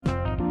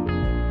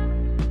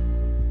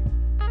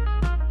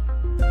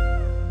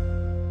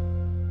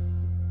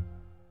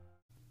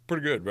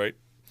pretty good, right?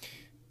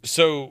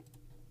 So,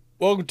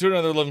 welcome to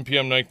another 11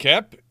 p.m.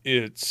 Nightcap.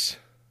 It's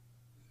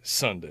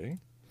Sunday.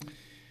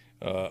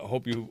 I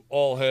hope you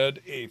all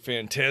had a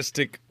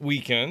fantastic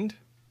weekend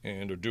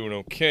and are doing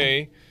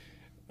okay.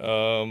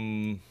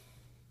 Yeah,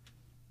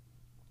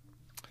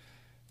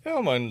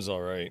 mine's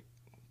all right.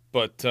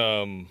 But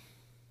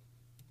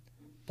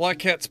Black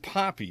Cat's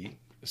Poppy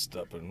is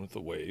stepping with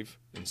a wave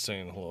and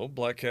saying hello.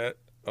 Black Cat,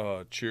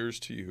 cheers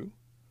to you.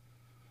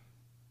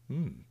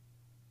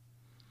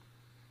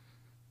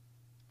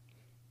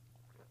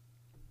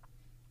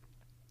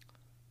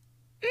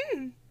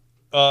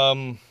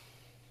 Um,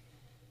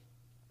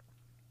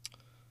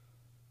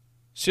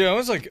 so yeah, I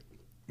was like,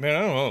 man,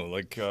 I don't know,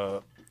 like,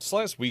 this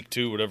last week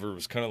too, whatever,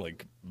 was kind of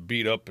like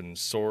beat up and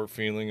sore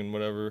feeling and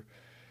whatever.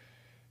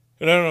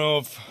 And I don't know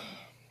if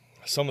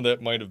some of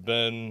that might have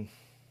been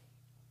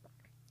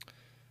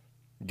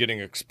getting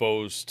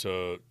exposed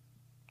to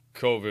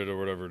COVID or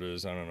whatever it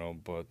is. I don't know,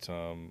 but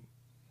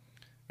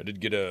I did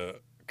get a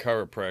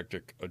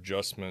chiropractic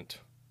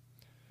adjustment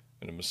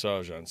and a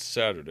massage on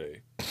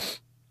Saturday.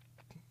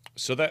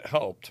 So that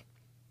helped.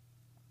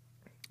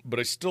 But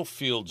I still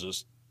feel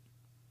just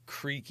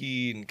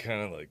creaky and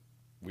kind of like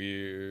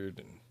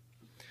weird.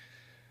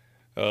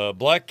 And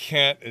Black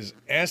Cat is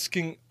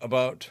asking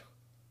about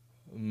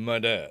my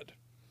dad.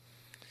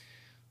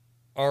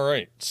 All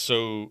right,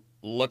 so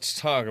let's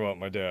talk about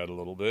my dad a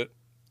little bit.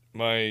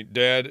 My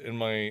dad and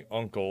my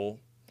uncle,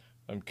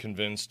 I'm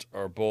convinced,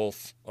 are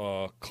both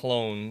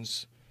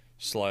clones /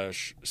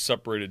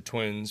 separated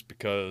twins,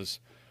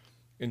 because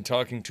in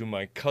talking to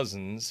my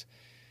cousins,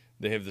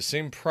 they have the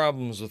same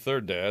problems with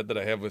their dad that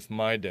I have with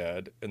my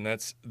dad, and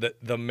that's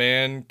that the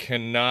man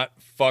cannot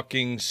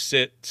fucking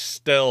sit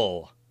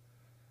still.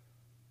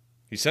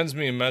 He sends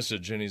me a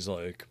message and he's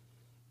like,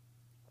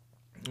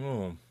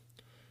 "Oh,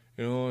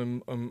 I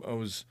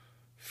was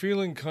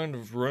feeling kind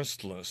of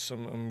restless.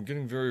 I'm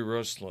getting very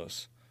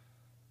restless."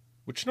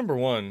 Which, number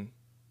one,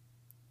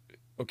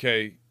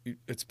 okay,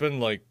 it's been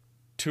like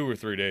 2 or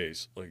 3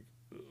 days, like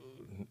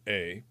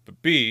A,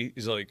 but B,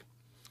 he's like,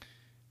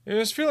 "I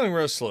was feeling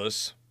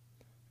restless,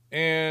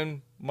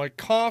 and my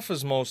cough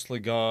is mostly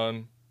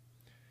gone,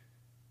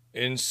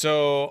 and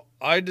so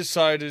I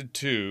decided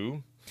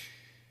to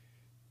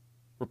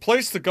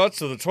replace the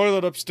guts of the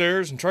toilet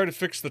upstairs and try to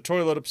fix the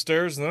toilet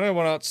upstairs, and then I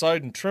went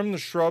outside and trimmed the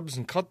shrubs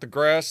and cut the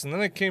grass, and then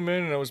I came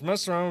in and I was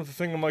messing around with the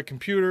thing on my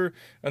computer,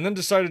 and then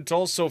decided to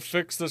also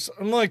fix this."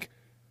 I'm like,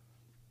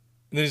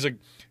 and then he's like,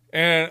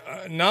 "And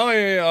now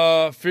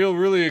I feel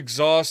really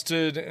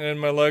exhausted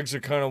and my legs are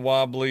kind of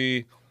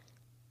wobbly,"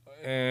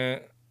 and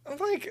I'm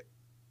like,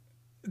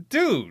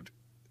 dude,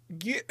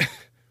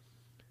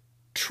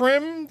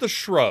 trim the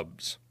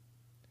shrubs,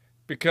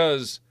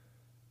 because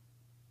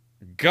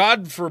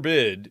God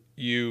forbid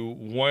you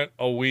went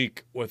a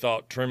week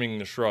without trimming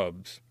the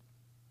shrubs.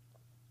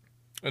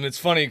 And it's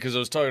funny because I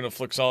was talking to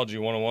Flixology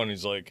 101.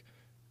 He's like,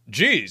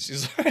 geez,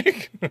 he's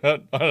like,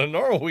 on a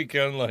normal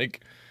weekend,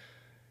 like,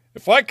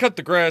 if I cut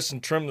the grass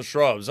and trim the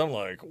shrubs, I'm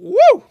like,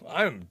 woo,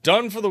 I'm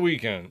done for the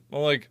weekend. I'm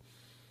like,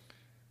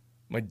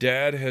 my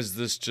dad has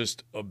this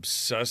just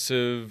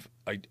obsessive,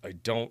 I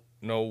don't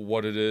know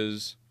what it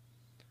is,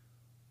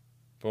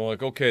 but I'm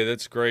like, okay,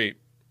 that's great.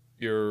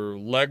 Your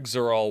legs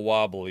are all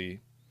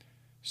wobbly,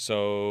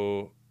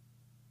 so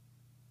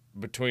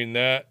between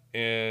that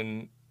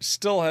and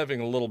still having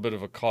a little bit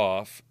of a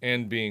cough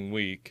and being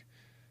weak,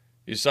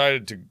 you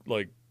decided to,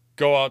 like,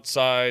 go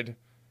outside.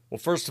 Well,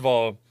 first of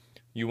all,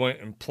 you went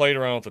and played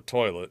around with the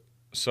toilet,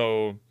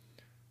 so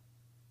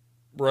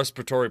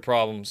respiratory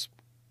problems.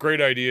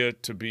 Great idea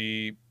to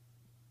be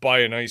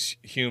by a nice,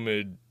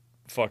 humid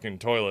fucking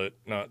toilet.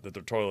 Not that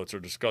their toilets are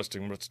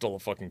disgusting, but it's still a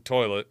fucking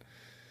toilet.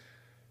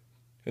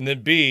 And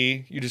then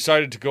B, you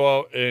decided to go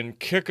out and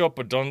kick up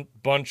a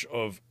bunch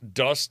of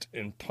dust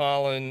and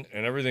pollen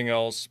and everything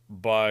else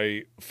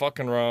by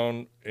fucking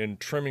around and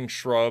trimming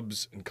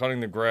shrubs and cutting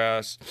the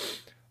grass.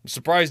 I'm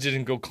surprised he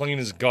didn't go clean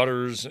his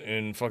gutters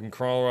and fucking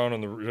crawl around on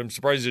the... I'm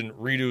surprised he didn't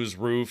redo his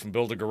roof and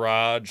build a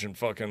garage and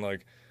fucking,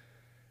 like...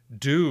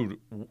 Dude,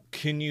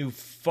 can you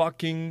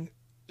fucking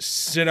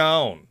sit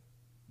down?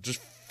 Just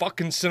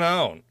fucking sit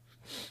down.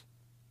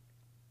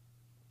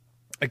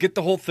 I get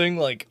the whole thing,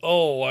 like,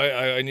 oh,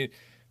 I need...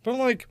 But I'm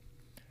like,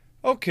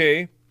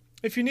 okay,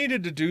 if you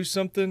needed to do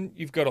something,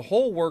 you've got a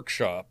whole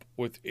workshop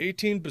with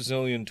 18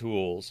 bazillion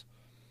tools.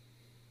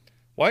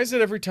 Why is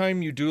it every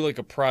time you do, like,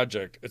 a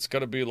project, it's got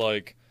to be,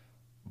 like,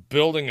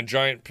 building a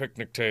giant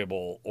picnic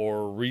table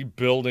or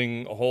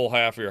rebuilding a whole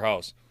half of your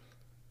house?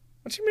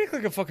 Why don't you make,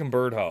 like, a fucking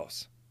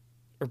birdhouse?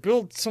 Or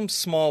build some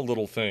small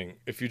little thing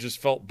if you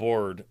just felt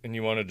bored and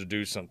you wanted to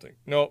do something.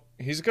 No,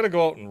 he's got to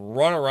go out and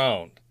run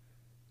around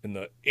in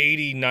the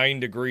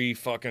 89-degree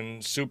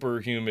fucking super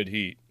humid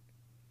heat.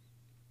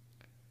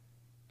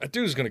 That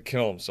dude's going to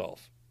kill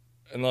himself.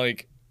 And,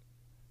 like,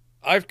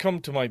 I've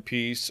come to my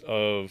piece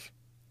of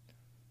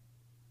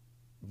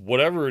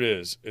whatever it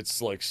is.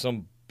 It's like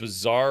some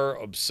bizarre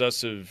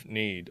obsessive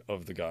need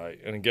of the guy.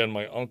 And again,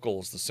 my uncle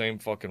is the same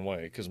fucking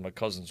way because my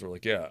cousins were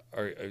like, yeah,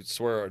 I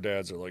swear our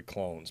dads are like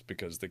clones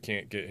because they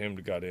can't get him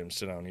to goddamn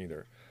sit down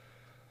either.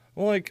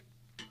 I'm like,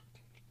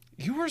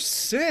 you were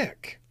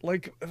sick.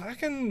 Like, if I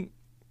can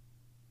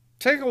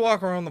take a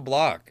walk around the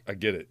block, I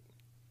get it.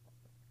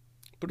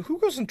 But who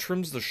goes and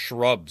trims the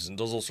shrubs and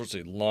does all sorts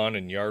of lawn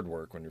and yard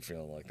work when you're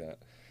feeling like that?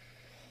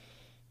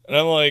 And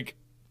I'm like,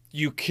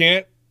 you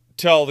can't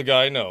tell the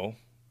guy no.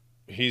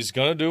 He's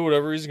going to do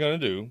whatever he's going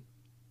to do.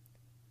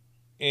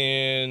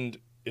 And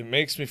it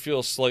makes me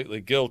feel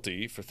slightly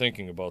guilty for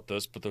thinking about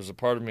this, but there's a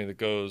part of me that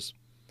goes,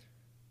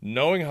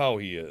 knowing how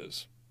he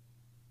is,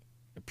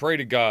 I pray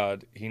to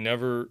God he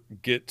never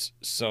gets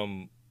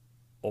some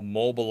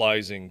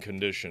immobilizing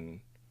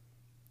condition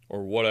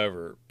or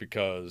whatever,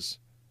 because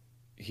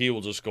he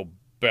will just go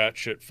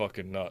batshit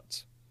fucking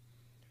nuts.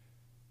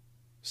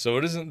 So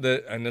it isn't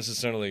that I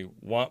necessarily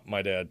want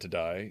my dad to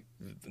die.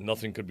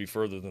 Nothing could be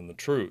further than the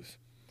truth.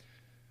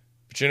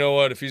 But you know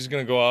what? If he's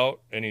going to go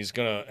out and he's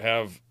going to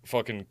have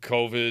fucking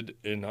COVID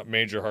and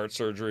major heart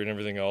surgery and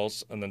everything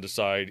else, and then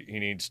decide he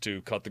needs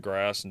to cut the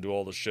grass and do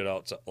all the shit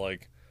outside,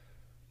 like,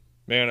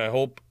 man, I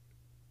hope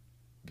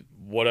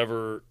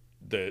whatever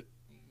that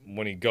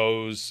when he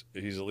goes,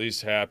 he's at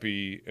least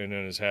happy and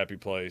in his happy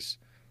place,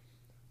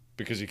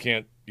 because you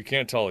can't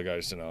tell a guy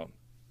to sit down.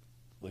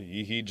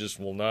 He just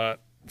will not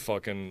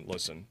fucking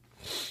listen.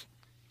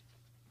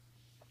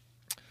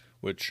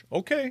 Which,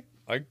 okay,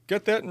 I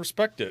get that and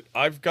respect it.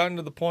 I've gotten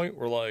to the point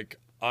where, like,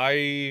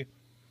 I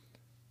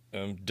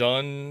am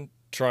done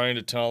trying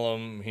to tell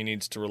him he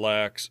needs to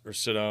relax or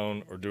sit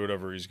down or do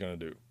whatever he's going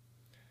to do.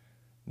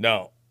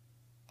 Now,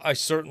 I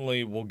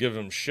certainly will give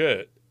him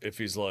shit if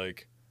he's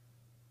like,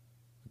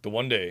 the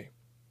one day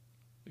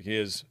he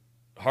has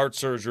heart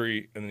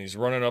surgery and then he's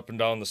running up and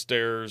down the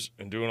stairs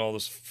and doing all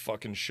this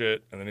fucking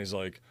shit, and then he's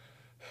like,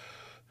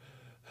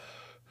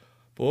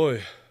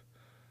 boy,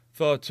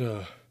 thought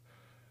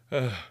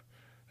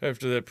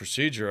after that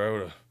procedure I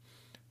would have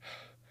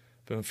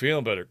been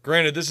feeling better.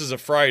 Granted, this is a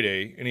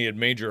Friday and he had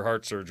major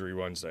heart surgery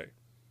Wednesday.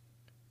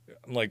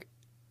 I'm like,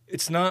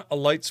 it's not a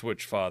light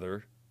switch,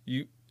 Father.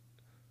 You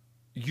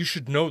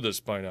should know this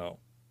by now.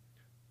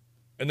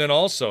 And then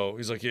also,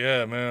 he's like,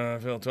 yeah, man, I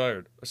feel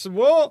tired. I said,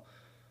 well,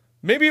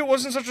 maybe it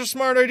wasn't such a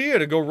smart idea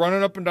to go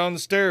running up and down the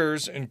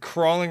stairs and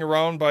crawling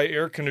around by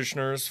air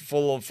conditioners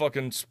full of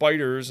fucking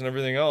spiders and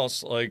everything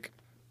else. Like,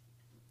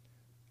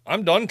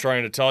 I'm done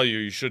trying to tell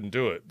you shouldn't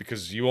do it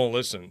because you won't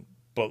listen.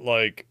 But,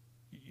 like,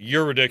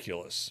 you're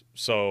ridiculous.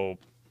 So,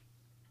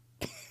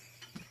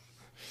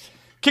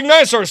 King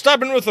Dinosaur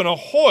stopping with an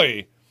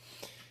ahoy.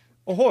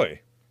 Ahoy.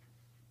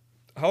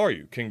 How are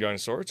you, King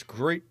Dinosaur? It's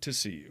great to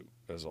see you,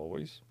 as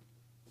always.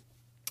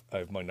 I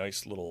have my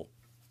nice little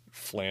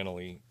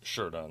flannelly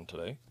shirt on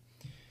today.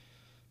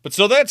 But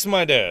so that's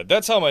my dad.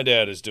 That's how my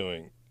dad is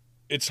doing.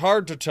 It's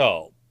hard to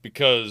tell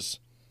because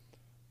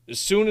as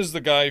soon as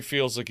the guy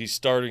feels like he's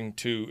starting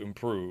to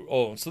improve.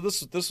 Oh, so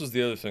this was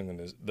the other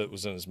thing that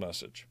was in his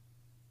message.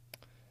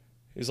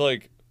 He's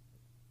like,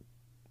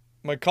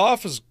 my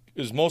cough is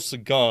mostly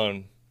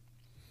gone,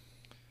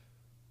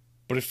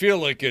 but I feel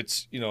like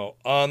it's,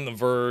 on the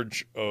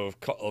verge of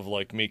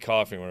like me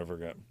coughing whenever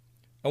again.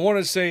 I want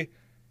to say,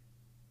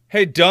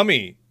 hey,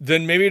 dummy,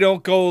 then maybe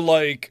don't go,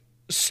 like,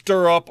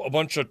 stir up a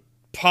bunch of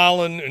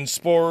pollen and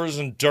spores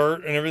and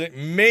dirt and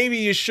everything. Maybe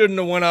you shouldn't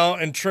have went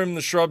out and trimmed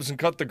the shrubs and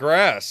cut the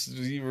grass.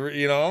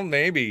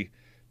 Maybe.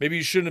 Maybe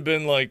you shouldn't have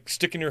been, like,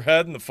 sticking your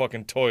head in the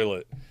fucking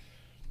toilet.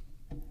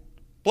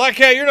 Black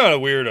Cat, you're not a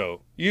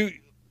weirdo.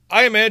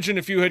 I imagine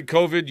if you had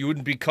COVID, you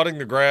wouldn't be cutting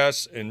the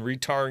grass and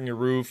retarring your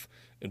roof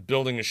and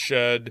building a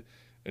shed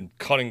and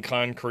cutting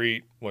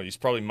concrete. Well, he's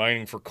probably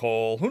mining for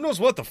coal. Who knows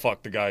what the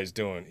fuck the guy's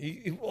doing?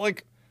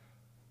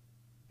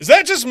 Is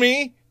that just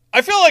me?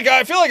 I feel like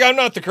I'm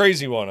not the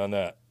crazy one on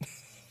that.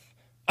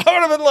 I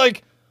would have been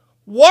like,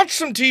 watch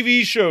some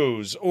TV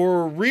shows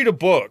or read a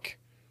book.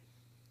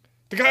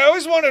 The guy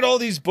always wanted all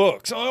these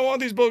books. Oh, I want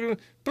these books.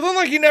 But then,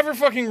 like, he never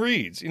fucking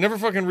reads. He never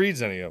fucking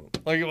reads any of them.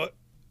 Like, what?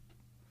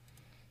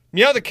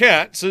 Meow the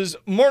Cat says,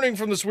 morning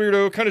from this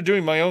weirdo, kind of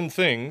doing my own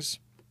things.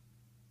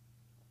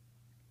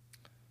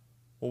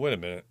 Well, wait a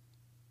minute.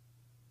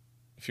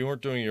 If you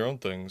weren't doing your own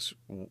things,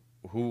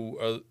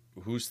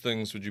 whose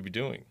things would you be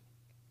doing?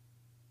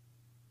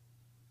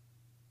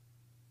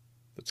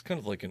 That's kind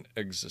of like an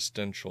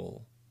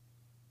existential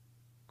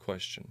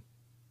question.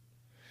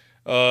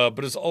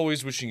 But as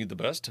always, wishing you the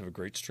best. Have a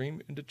great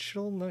stream and a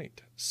chill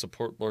night.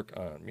 Support Lurk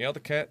on. Meow the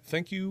Cat,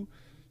 thank you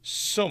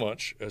so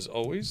much. As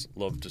always,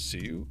 love to see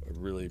you. I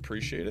really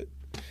appreciate it.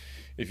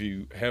 If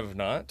you have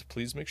not,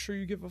 please make sure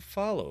you give a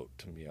follow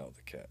to Meow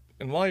the Cat.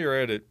 And while you're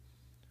at it,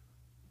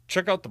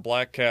 check out the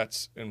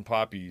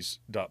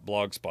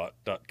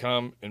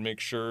blackcatsandpoppies.blogspot.com and make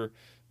sure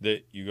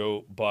that you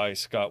go buy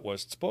Scott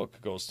West's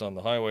book, Ghost on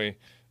the Highway,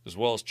 as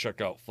well as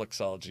check out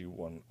Flexology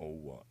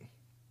 101.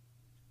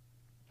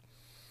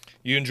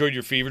 You enjoyed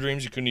your fever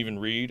dreams? You couldn't even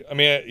read? I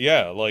mean,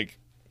 yeah, like,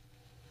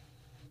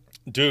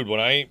 dude, when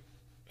I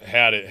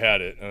had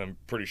it, and I'm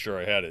pretty sure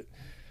I had it,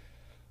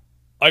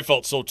 I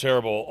felt so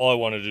terrible. All I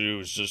wanted to do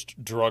was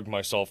just drug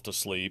myself to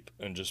sleep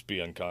and just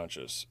be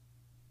unconscious,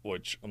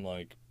 which I'm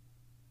like,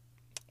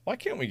 why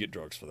can't we get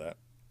drugs for that?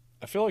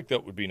 I feel like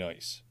that would be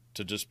nice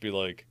to just be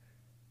like,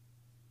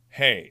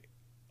 hey,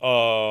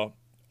 I'll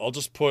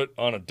just put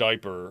on a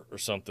diaper or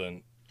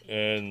something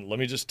and let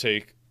me just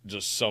take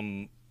just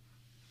some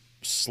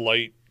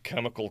slight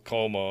chemical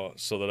coma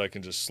so that I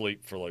can just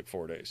sleep for like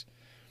 4 days.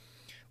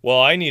 Well,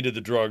 I needed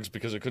the drugs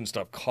because I couldn't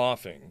stop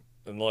coughing.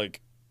 And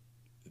like,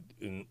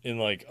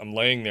 like, I'm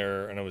laying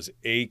there and I was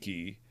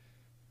achy.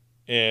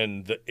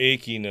 And the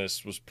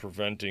achiness was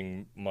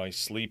preventing my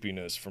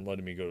sleepiness from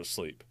letting me go to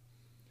sleep.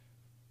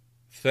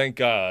 Thank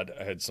God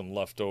I had some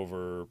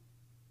leftover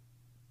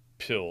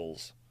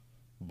pills.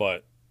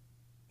 But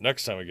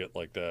next time I get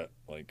like that,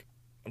 like,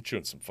 I'm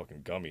chewing some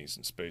fucking gummies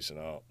and spacing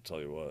out. I'll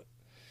tell you what.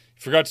 You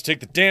forgot to take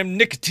the damn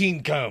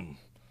nicotine gum.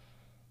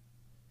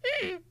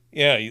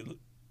 Yeah, you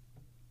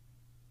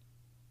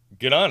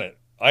get on it.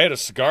 I had a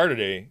cigar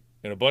today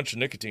and a bunch of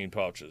nicotine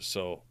pouches,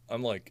 so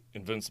I'm like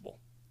invincible.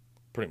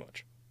 Pretty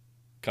much.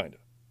 Kind of.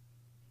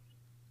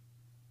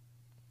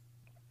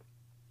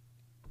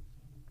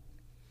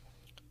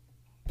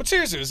 But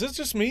seriously, is this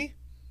just me?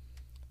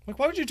 Like,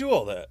 why would you do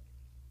all that?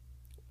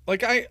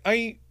 Like,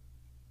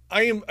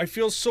 I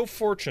feel so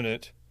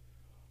fortunate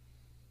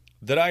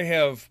that I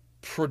have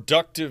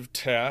productive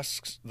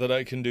tasks that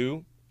I can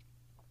do.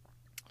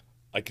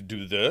 I could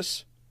do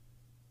this.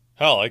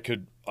 Hell, I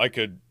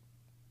could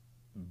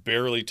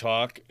barely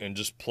talk and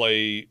just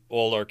play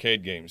old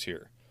arcade games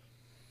here.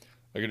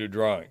 I could do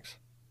drawings.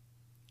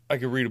 I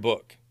could read a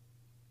book.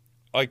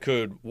 I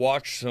could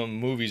watch some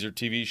movies or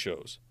TV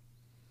shows.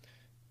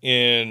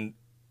 And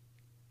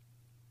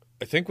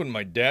I think when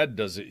my dad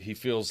does it, he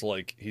feels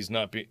like he's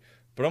not being...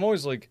 But I'm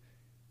always like,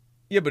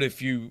 yeah, but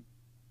if you...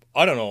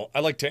 I don't know. I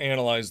like to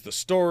analyze the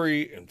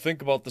story and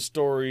think about the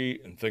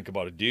story and think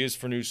about ideas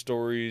for new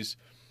stories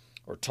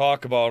or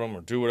talk about them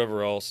or do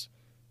whatever else.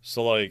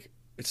 So, like,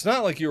 it's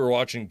not like you were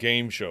watching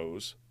game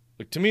shows.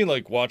 Like, to me,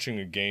 like, watching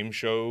a game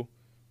show,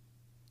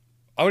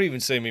 I would even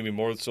say maybe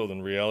more so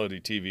than reality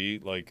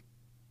TV, like,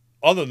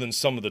 other than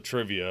some of the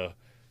trivia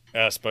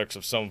aspects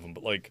of some of them,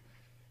 but, like,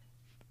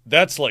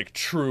 that's, like,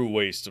 true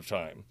waste of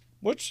time.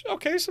 Which,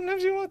 okay,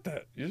 sometimes you want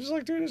that. You're just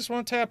like, dude, I just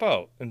want to tap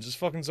out and just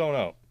fucking zone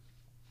out.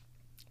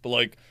 But,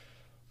 like,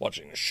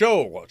 watching a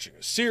show, watching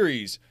a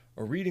series,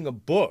 or reading a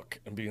book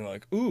and being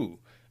like, ooh,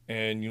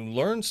 and you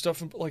learn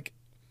stuff, and, like,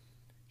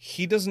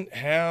 he doesn't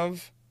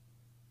have,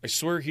 I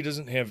swear he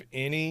doesn't have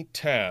any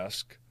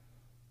task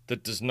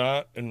that does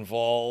not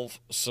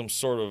involve some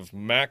sort of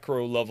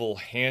macro level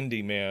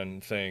handyman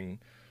thing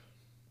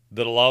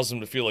that allows him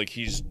to feel like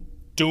he's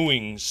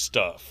doing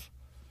stuff.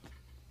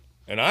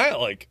 And I,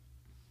 like,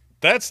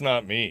 that's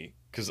not me,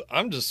 because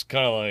I'm just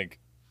kind of like,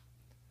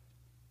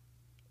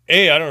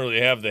 I don't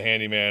really have the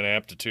handyman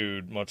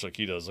aptitude much like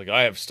he does. Like,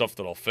 I have stuff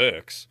that I'll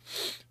fix,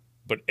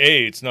 but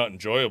it's not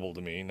enjoyable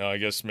to me. Now, I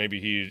guess maybe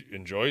he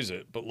enjoys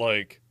it, but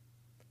like,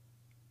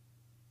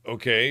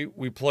 okay, I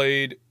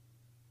was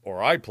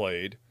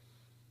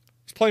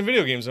playing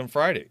video games on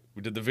Friday.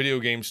 We did the video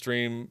game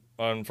stream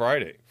on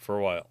Friday for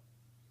a while.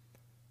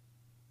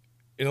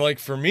 And like,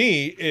 for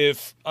me,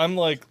 if I'm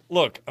like,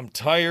 look, I'm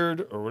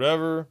tired or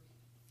whatever,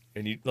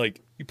 and you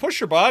push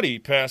your body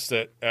past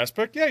that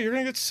aspect, yeah, you're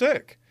going to get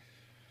sick.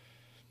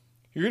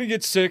 You're going to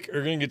get sick or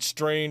you're going to get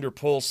strained or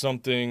pull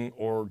something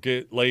or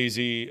get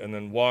lazy and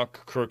then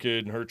walk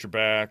crooked and hurt your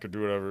back or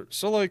do whatever.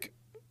 So, like,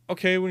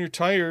 okay, when you're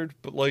tired,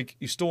 but, like,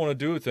 you still want to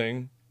do a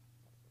thing,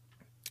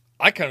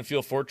 I kind of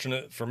feel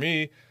fortunate. For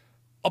me,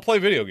 I'll play a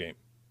video game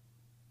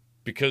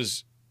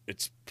because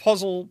it's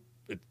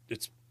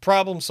it's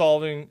problem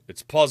solving,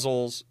 it's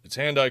puzzles, it's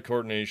hand-eye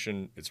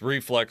coordination, it's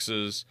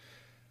reflexes,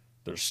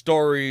 there's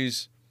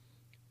stories,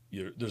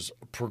 there's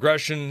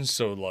progression,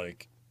 so,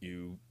 like,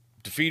 you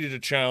defeated a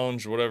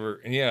challenge or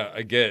whatever. And yeah,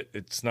 I get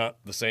it's not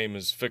the same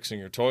as fixing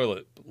your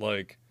toilet, but,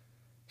 like,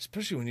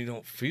 especially when you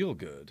don't feel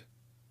good,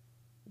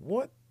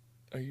 what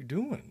are you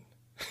doing?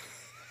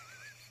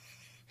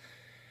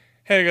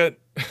 Hey, I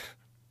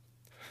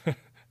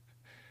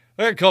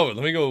got COVID.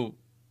 Let me go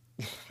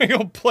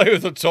play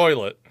with the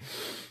toilet.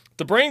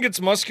 The brain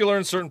gets muscular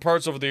in certain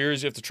parts over the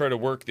years. You have to try to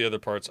work the other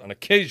parts on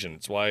occasion.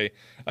 It's why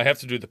I have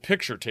to do the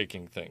picture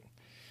taking thing.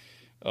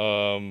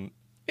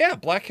 Yeah,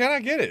 Black Cat, I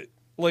get it.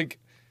 Like,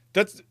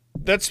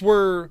 that's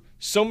where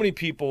so many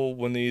people,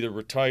 when they either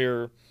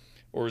retire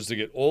or as they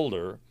get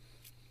older,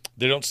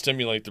 they don't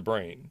stimulate the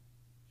brain.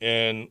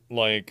 And,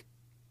 like,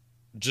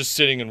 just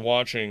sitting and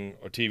watching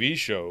a TV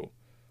show,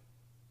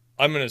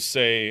 I'm going to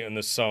say, and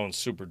this sounds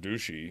super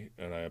douchey,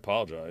 and I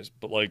apologize,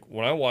 but, like,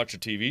 when I watch a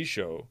TV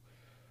show,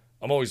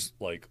 I'm always,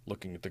 like,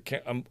 looking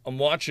at I'm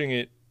watching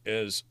it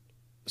as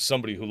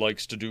somebody who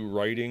likes to do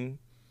writing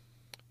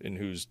and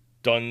who's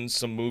done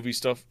some movie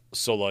stuff.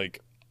 So,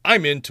 like,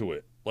 I'm into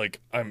it. Like,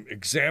 I'm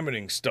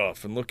examining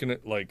stuff and looking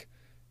at, like,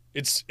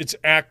 it's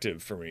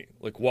active for me.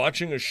 Like,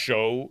 watching a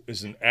show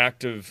is an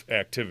active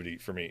activity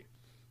for me.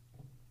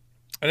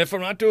 And if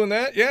I'm not doing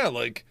that, yeah,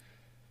 like,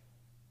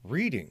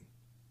 reading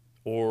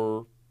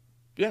or,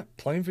 yeah,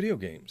 playing video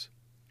games.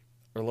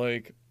 Or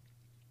like,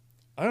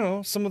 I don't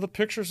know, some of the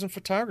pictures and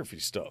photography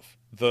stuff.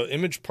 The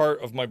image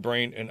part of my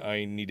brain, and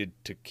I needed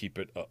to keep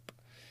it up.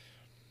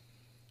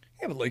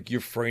 Yeah, but like you're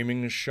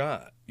framing a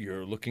shot.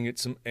 You're looking at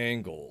some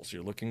angles.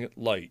 You're looking at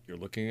light. You're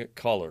looking at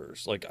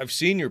colors. Like, I've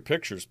seen your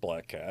pictures,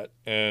 Black Cat,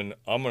 and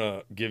I'm going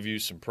to give you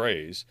some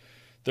praise.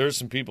 There's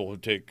some people who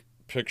take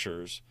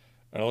pictures,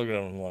 and I look at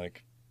them and I'm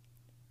like,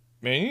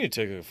 man, you need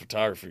to take a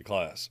photography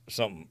class or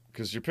something,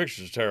 because your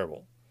pictures are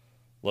terrible.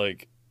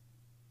 Like,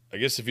 I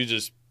guess if you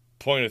just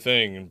point a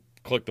thing and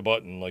click the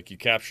button, like, you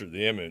captured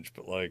the image.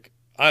 But, like,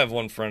 I have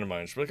one friend of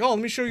mine, she's like, oh, let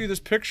me show you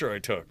this picture I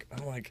took.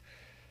 I'm like,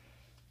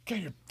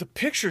 God, the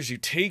pictures you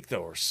take,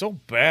 though, are so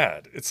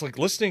bad. It's like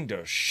listening to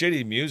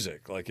shitty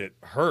music. Like, it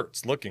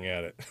hurts looking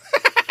at it.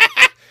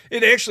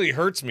 It actually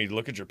hurts me to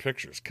look at your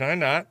pictures. Can I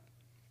not?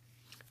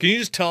 Can you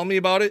just tell me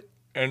about it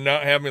and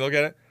not have me look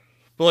at it?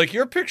 But, like,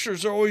 your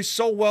pictures are always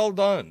so well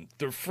done.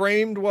 They're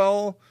framed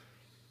well.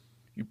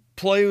 You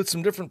play with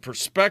some different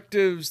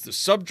perspectives. The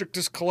subject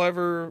is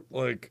clever.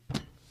 Like,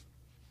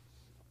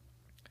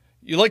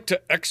 you like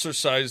to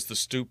exercise the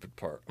stupid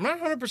part. I'm not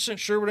 100%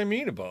 sure what I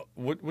mean about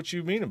what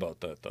you mean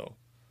about that, though.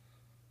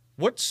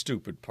 What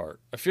stupid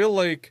part? I feel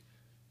like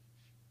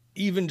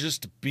even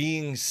just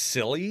being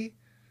silly,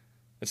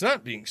 it's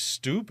not being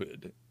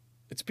stupid.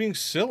 It's being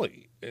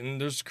silly.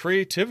 And there's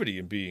creativity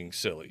in being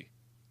silly.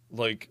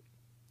 Like,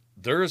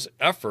 there's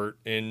effort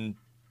in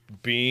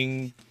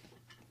being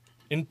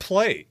in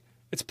play.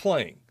 It's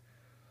playing.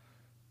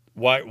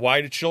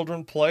 Why do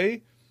children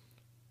play?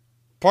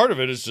 Part of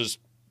it is just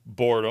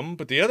boredom,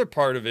 but the other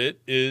part of it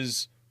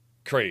is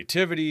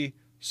creativity,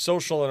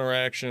 social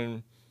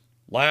interaction,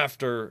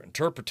 laughter,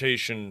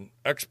 interpretation,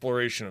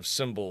 exploration of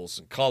symbols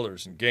and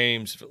colors and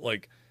games.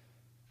 Like,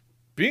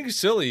 being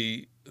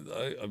silly,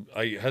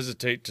 I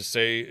hesitate to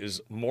say,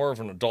 is more of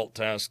an adult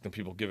task than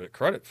people give it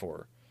credit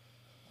for.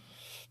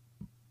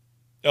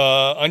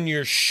 On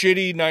your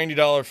shitty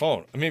 $90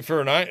 phone. I mean,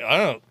 for I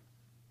don't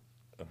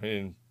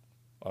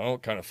know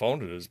what kind of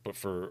phone it is, but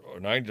for a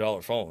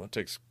 $90 phone, it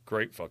takes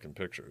great fucking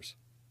pictures.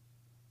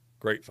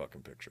 Great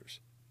fucking pictures.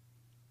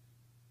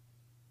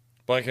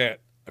 But I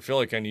feel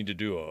like I need to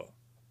do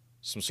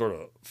some sort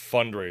of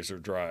fundraiser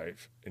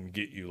drive and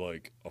get you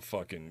like a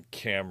fucking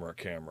camera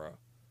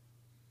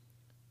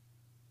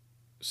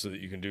so that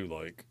you can do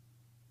like,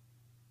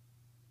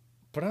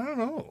 but I don't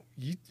know.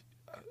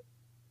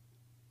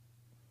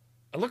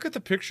 I look at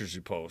the pictures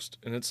you post,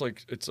 and it's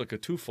like a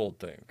twofold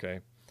thing, okay?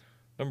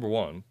 Number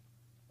one,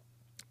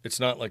 it's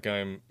not like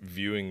I'm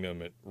viewing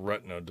them at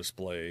retina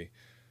display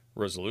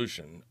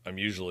resolution. I'm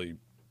usually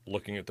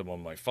looking at them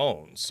on my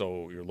phone,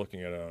 so you're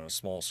looking at it on a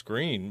small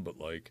screen, but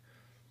like,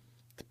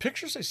 the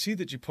pictures I see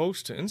that you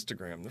post to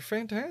Instagram, they're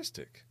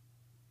fantastic.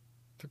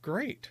 They're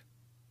great.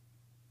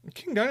 And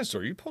King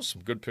Dinosaur, you post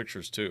some good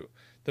pictures too.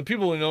 The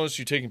people who notice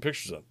you taking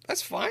pictures of them,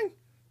 that's fine.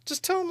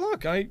 Just tell them,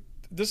 look,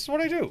 this is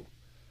what I do.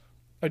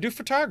 I do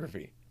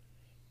photography.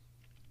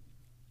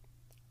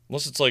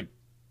 Unless it's like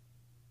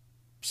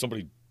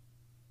somebody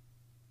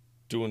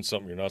doing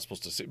something you're not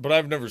supposed to see. But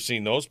I've never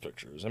seen those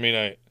pictures. I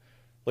mean,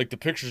 like the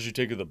pictures you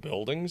take of the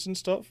buildings and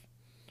stuff,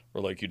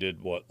 or like you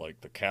did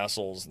like the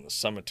castles and the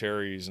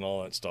cemeteries and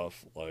all that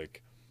stuff.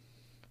 Like,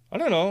 I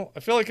don't know. I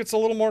feel like it's a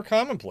little more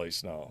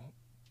commonplace now.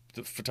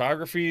 The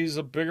photography is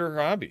a bigger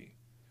hobby.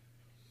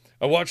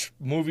 I watch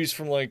movies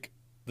from like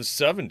the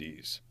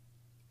 70s,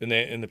 and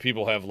the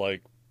people have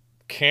like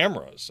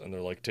cameras and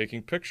they're like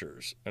taking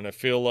pictures. And I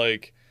feel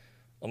like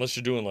unless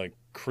you're doing like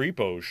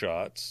creepo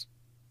shots,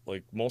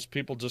 like most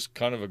people just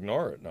kind of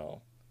ignore it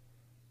now.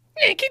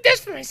 I keep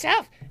this for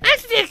myself. I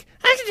have to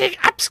take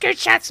upskirt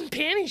shots and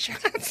panty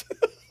shots.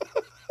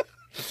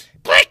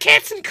 Black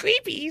cats and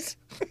creepies.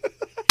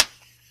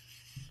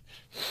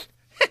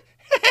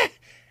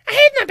 I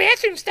hid in my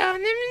bathroom stall,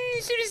 and then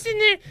they're just in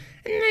there,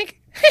 and like,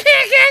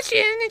 I got you,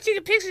 and they take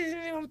a picture, and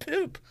they don't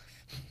poop.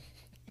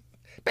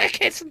 Black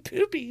cats and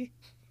poopy.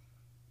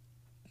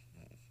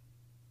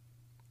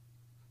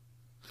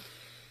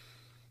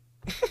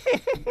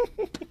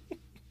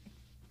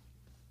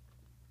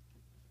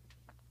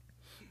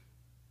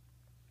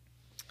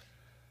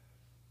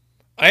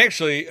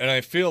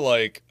 I feel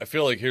like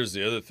here's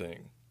the other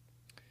thing.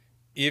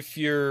 If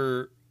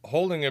you're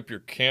holding up your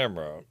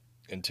camera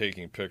and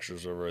taking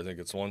pictures over, I think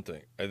it's one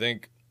thing. I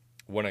think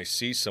when I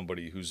see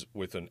somebody who's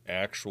with an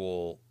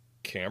actual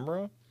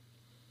camera,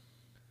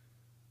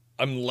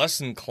 I'm less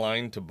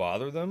inclined to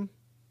bother them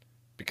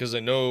because I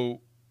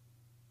know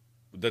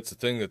that's the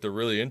thing that they're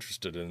really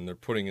interested in. They're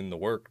putting in the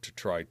work to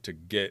try to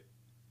get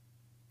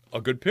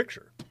a good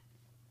picture,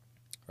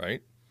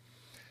 right?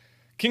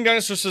 King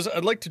Dinosaur says,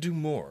 I'd like to do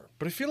more,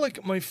 but I feel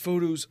like my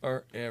photos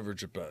are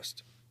average at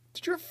best.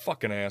 You're a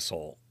fucking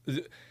asshole.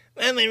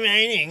 I'm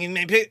writing in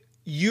my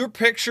Your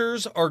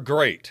pictures are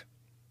great.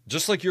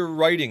 Just like your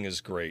writing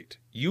is great.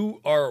 You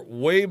are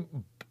way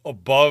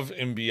above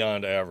and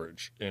beyond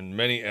average in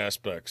many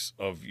aspects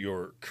of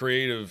your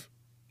creative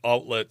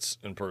outlets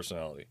and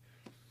personality.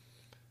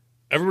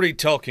 Everybody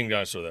tell King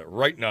Dinosaur that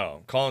right now.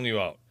 I'm calling you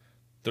out.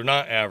 They're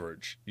not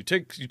average. You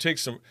take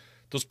some.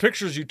 Those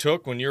pictures you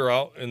took when you're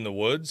out in the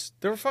woods,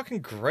 they were fucking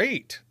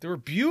great. They were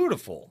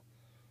beautiful.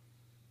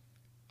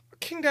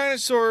 King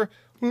Dinosaur,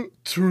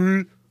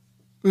 tree,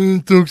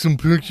 took some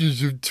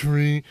pictures of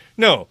tree.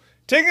 No,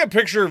 taking a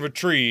picture of a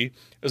tree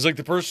is like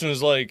the person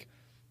who's like,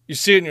 you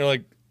see it and you're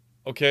like,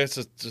 okay, it's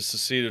just a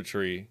cedar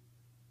tree.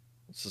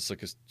 It's just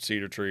like a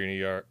cedar tree in a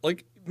yard.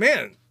 Like,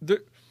 man,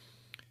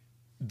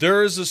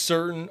 there is a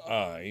certain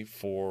eye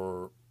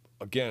for,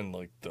 again,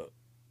 like the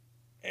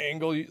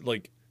angle,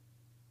 like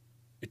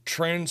it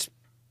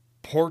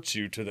transports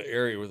you to the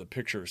area where the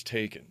picture is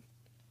taken.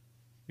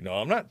 You know,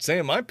 I'm not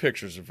saying my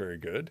pictures are very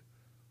good,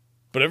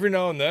 but every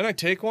now and then I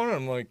take one and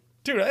I'm like,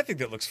 dude, I think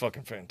that looks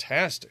fucking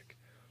fantastic.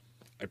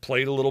 I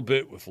played a little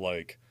bit with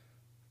like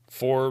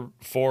fore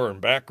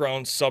and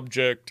background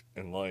subject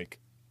and like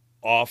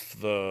off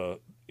the,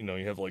 you know,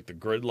 you have like the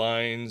grid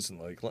lines and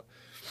like,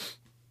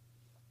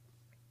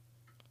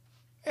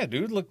 yeah,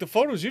 dude, look, the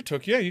photos you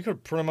took, yeah, you could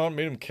have printed them out and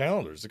made them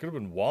calendars. It could have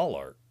been wall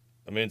art.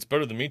 I mean, it's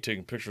better than me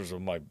taking pictures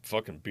of my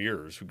fucking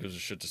beers. Who gives a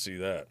shit to see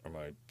that? Or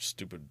my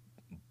stupid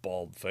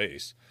bald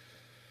face.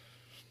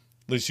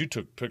 At least you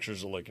took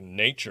pictures of like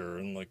nature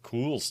and like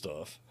cool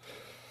stuff.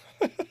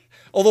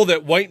 Although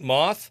that white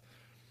moth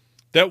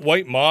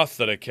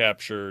that I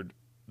captured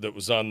that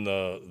was on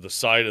the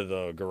side of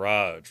the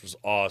garage was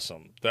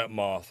awesome. That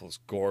moth was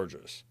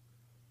gorgeous.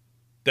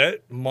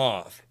 That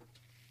moth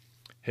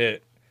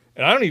hit,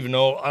 and I don't even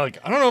know, I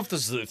don't know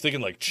if they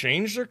can like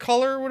change their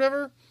color or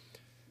whatever,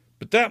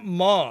 but that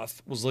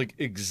moth was like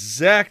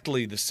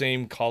exactly the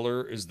same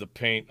color as the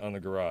paint on the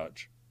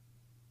garage.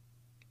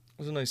 It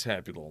was a nice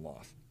happy little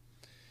moth.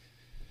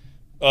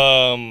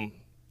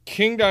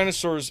 King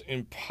Dinosaur's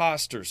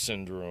imposter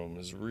syndrome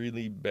is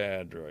really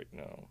bad right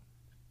now.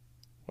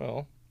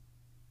 Well,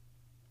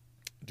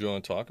 do you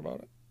want to talk about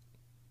it?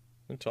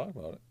 We can talk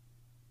about it.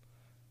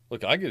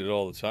 Look, I get it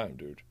all the time,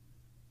 dude.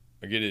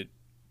 I get it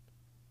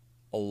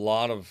a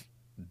lot of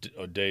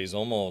days,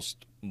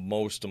 almost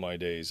most of my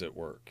days at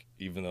work,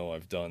 even though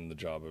I've done the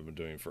job I've been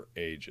doing for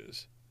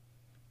ages.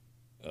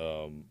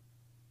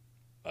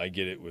 I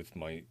get it with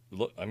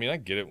I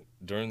get it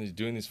during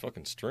doing these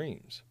fucking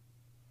streams.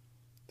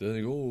 They're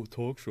like, oh,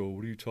 talk show,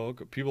 what do you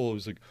talk? People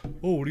always like,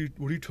 oh, what do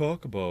you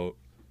talk about?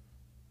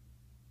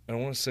 And I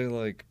want to say,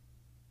 like,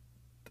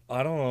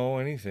 I don't know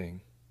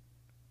anything.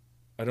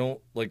 I don't,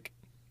 like,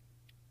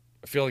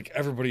 I feel like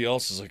everybody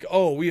else is like,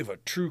 oh, we have a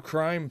true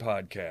crime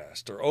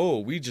podcast, or oh,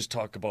 we just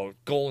talk about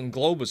Golden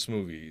Globus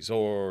movies,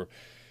 or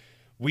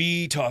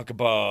we talk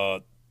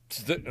about,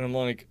 and I'm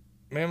like,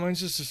 man,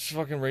 mine's just a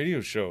fucking radio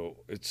show.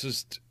 It's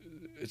just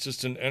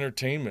an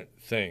entertainment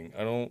thing.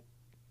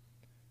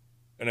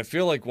 And I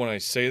feel like when I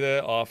say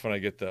that, often I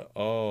get the,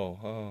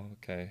 oh,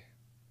 okay.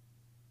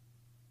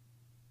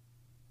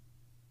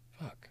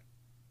 Fuck.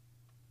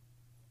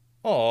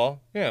 Aw,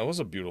 yeah, it was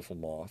a beautiful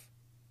moth.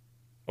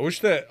 I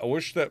wish that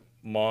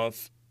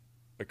moth,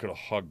 I could have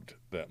hugged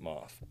that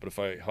moth. But if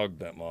I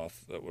hugged that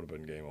moth, that would have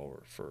been game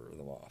over for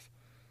the moth.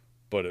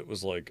 But it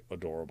was like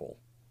adorable.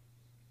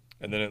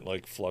 And then it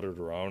like fluttered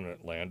around and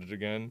it landed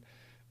again.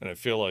 And I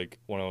feel like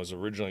when I was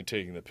originally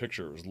taking the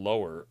picture, it was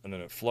lower, and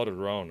then it fluttered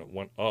around and it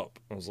went up.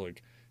 I was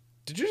like,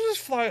 did you just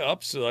fly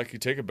up so I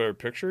could take a better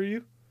picture of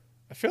you?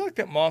 I feel like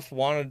that moth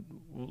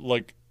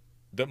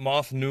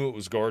knew it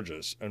was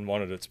gorgeous and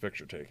wanted its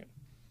picture taken.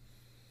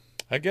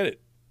 I get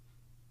it.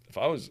 If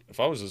I was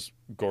as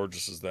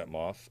gorgeous as that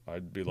moth,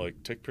 I'd be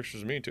like, take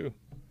pictures of me too.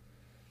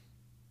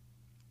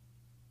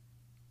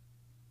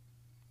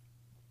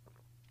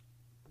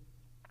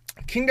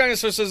 King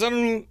Dinosaur says, I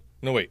don't know.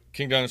 No, wait.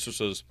 King Dinosaur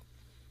says,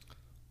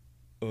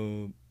 I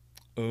don't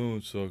know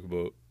what to talk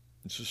about.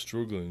 It's just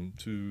struggling.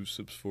 2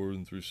 steps forward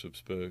and 3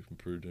 steps back. I'm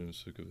pretty damn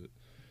sick of it.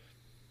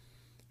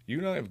 You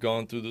and I have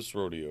gone through this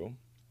rodeo,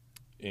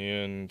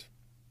 and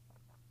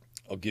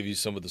I'll give you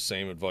some of the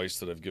same advice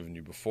that I've given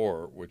you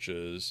before, which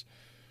is,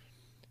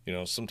 you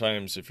know,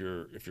 sometimes if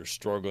you're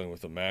struggling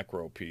with a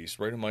macro piece,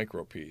 write a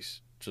micro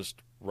piece.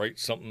 Just write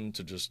something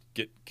to just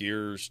get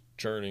gears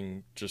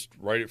churning. Just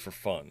write it for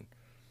fun.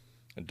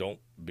 And don't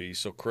be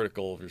so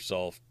critical of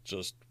yourself.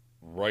 Just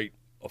write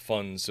a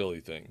fun,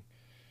 silly thing.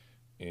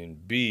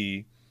 And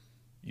B,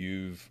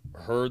 you've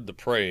heard the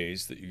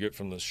praise that you get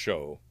from this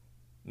show.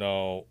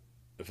 Now,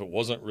 if it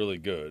wasn't really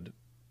good,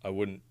 I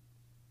wouldn't,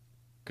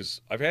 because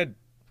I've had,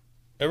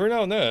 every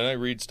now and then I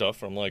read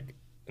stuff and I'm like,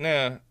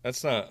 nah,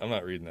 I'm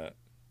not reading that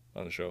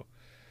on the show.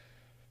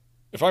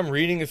 If I'm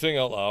reading a thing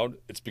out loud,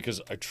 it's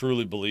because I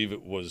truly believe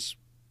it was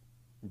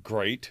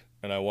great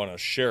and I want to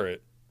share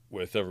it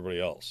with everybody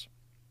else.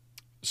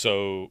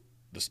 So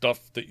the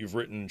stuff that you've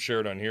written and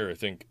shared on here, I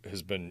think,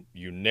 has been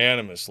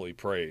unanimously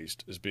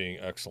praised as being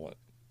excellent.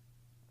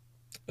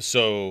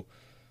 So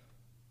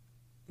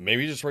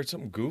maybe just write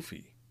something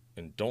goofy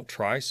and don't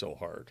try so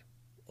hard.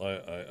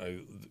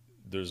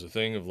 There's a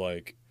thing of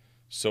like,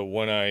 so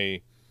when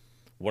I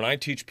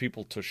teach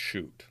people to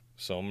shoot,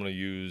 so I'm going to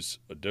use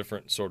a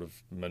different sort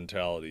of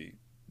mentality,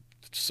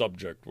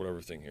 subject,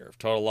 whatever thing here. I've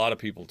taught a lot of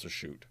people to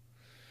shoot,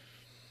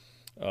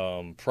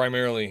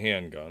 primarily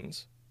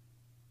handguns.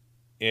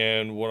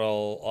 And what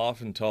I'll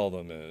often tell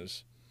them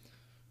is,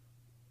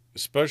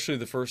 especially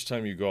the first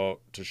time you go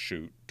out to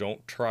shoot,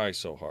 don't try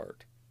so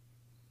hard.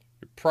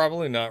 You're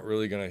probably not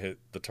really going to hit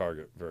the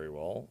target very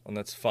well, and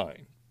that's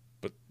fine.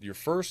 But your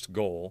first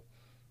goal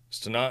is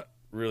to not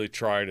really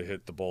try to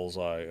hit the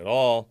bullseye at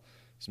all.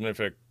 As a matter of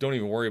fact, don't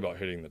even worry about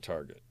hitting the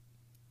target.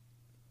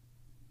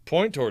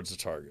 Point towards the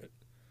target.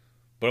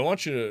 But I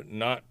want you to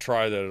not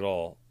try that at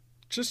all.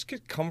 Just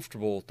get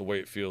comfortable with the way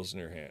it feels in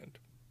your hand.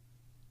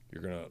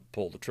 You're going to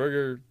pull the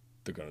trigger.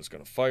 The gun is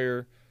going to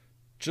fire.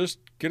 Just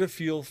get a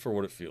feel for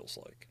what it feels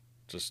like.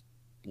 Just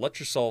let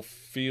yourself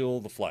feel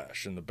the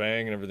flash and the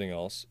bang and everything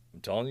else. I'm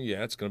telling you,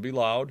 yeah, it's going to be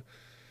loud.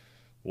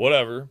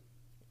 Whatever.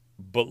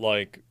 But,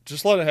 like,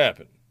 just let it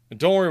happen. And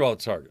don't worry about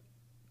the target.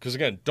 Because,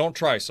 again, don't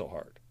try so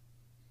hard.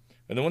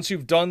 And then once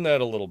you've done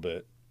that a little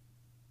bit,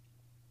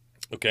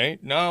 okay,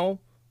 now,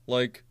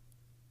 like,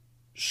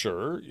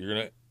 sure, you're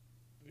going to,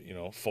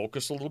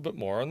 focus a little bit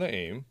more on the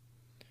aim.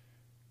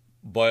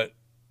 But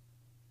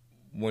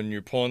when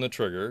you're pulling the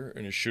trigger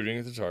and you're shooting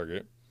at the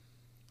target,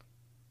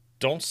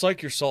 don't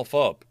psych yourself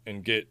up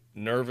and get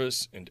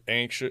nervous and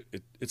anxious.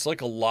 It's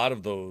like a lot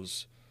of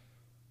those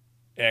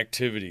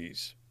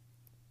activities.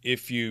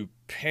 If you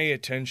pay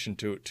attention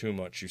to it too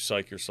much, you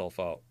psych yourself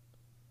out.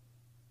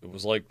 It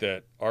was like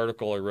that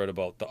article I read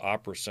about the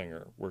opera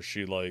singer where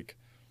she, like,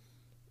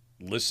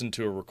 listened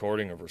to a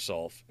recording of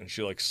herself and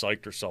she, like,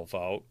 psyched herself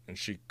out and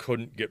she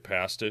couldn't get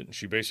past it and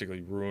she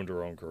basically ruined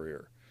her own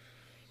career.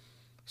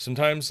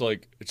 Sometimes,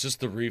 like, it's just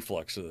the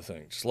reflex of the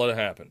thing. Just let it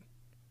happen.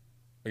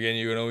 Again,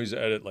 you can always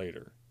edit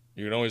later.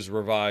 You can always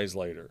revise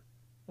later.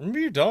 Or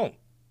maybe you don't.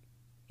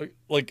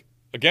 Like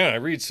again, I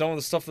read some of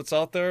the stuff that's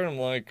out there and I'm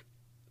like,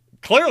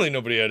 clearly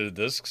nobody edited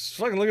this.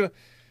 Fucking look at it.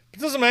 It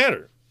doesn't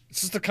matter.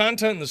 It's just the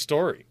content and the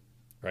story,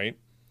 right?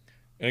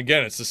 And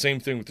again, it's the same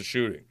thing with the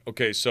shooting.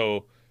 Okay,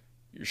 so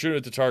you're shooting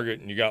at the target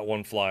and you got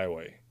one fly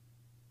away.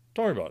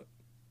 Don't worry about it.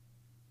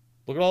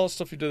 Look at all the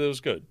stuff you did that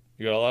was good.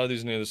 You got a lot of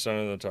these near the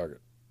center of the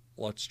target.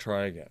 Let's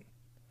try again.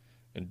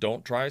 And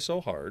don't try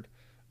so hard.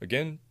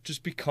 Again,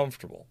 just be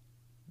comfortable.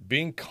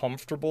 Being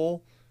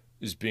comfortable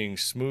is being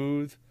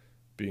smooth.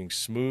 Being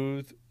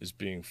smooth is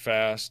being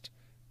fast.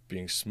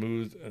 Being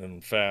smooth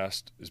and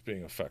fast is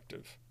being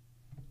effective.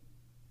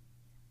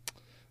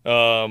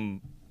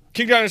 King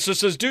Dinosaur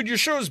says, dude, your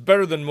show is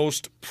better than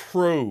most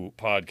pro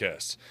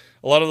podcasts.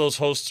 A lot of those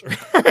hosts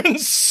are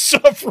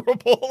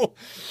insufferable.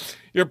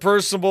 You're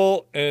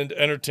personable and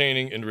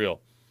entertaining and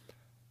real.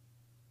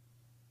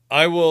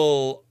 I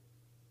will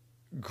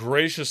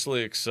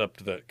graciously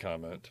accept that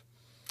comment,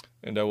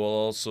 and I will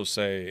also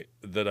say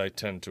that I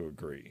tend to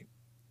agree.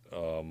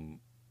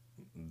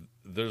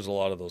 There's a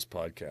lot of those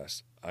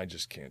podcasts. I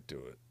just can't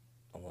do it.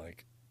 I'm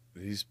like,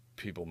 these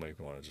people make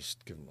me want to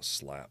just give them a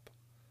slap.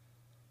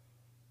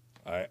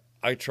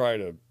 I try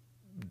to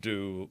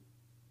do,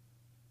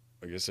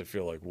 I guess I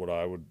feel like what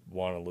I would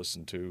want to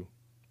listen to.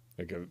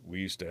 Like we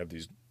used to have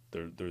these,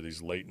 there are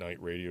these late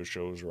night radio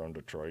shows around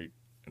Detroit,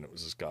 and it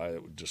was this guy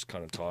that would just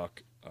kind of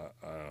talk. I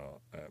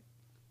don't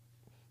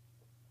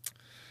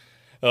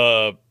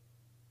know.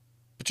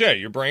 But yeah,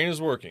 your brain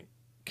is working.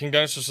 King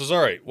Dinosaur says,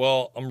 all right,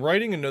 well, I'm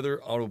writing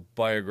another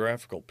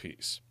autobiographical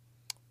piece.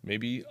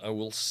 Maybe I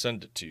will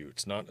send it to you.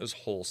 It's not as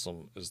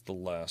wholesome as the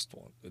last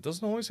one. It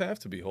doesn't always have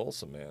to be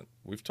wholesome, man.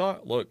 We've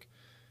talked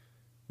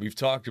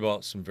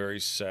about some very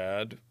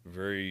sad,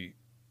 very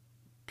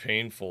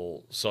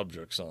painful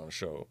subjects on the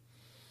show.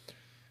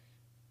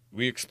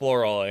 We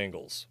explore all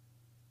angles.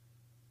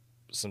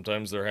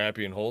 Sometimes they're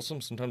happy and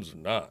wholesome, sometimes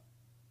they're not.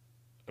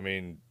 I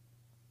mean,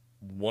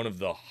 one of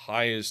the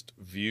highest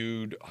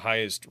viewed,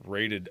 highest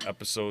rated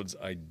episodes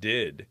I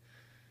did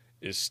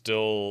is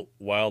still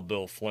Wild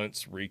Bill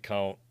Flint's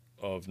recount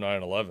of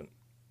 9/11.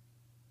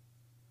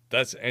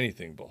 That's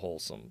anything but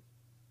wholesome.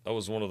 That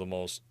was one of the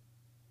most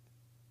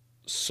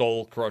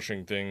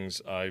soul-crushing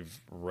things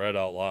I've read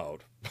out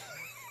loud.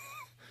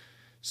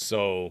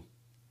 So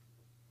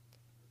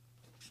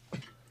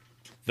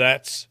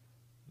that's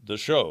the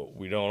show.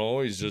 We don't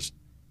always just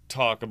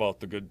talk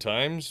about the good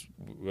times.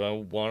 We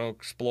want to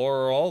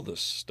explore all this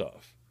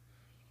stuff.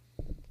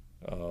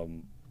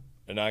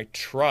 And I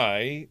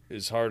try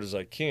as hard as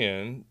I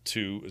can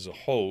to, as a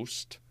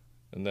host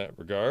in that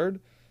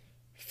regard,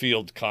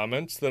 field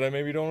comments that I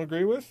maybe don't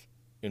agree with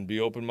and be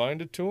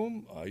open-minded to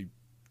them. I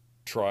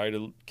try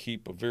to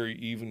keep a very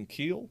even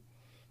keel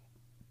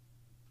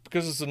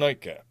because it's a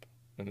nightcap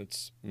and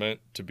it's meant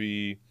to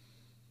be,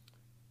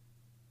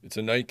 it's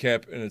a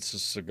nightcap and it's a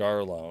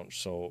cigar lounge.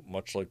 So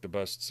much like the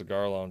best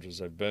cigar lounges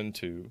I've been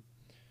to,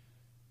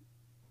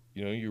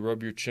 you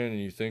rub your chin and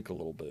you think a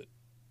little bit.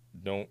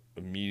 Don't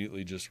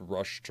immediately just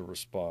rush to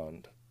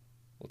respond.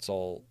 Let's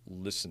all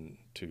listen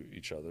to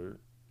each other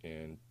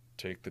and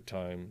take the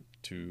time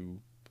to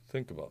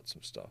think about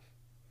some stuff.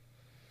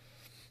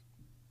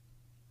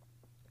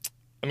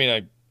 I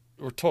mean,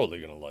 we're totally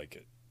going to like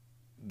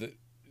it.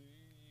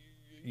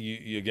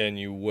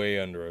 You way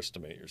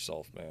underestimate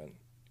yourself, man.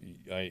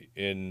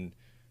 In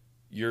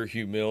your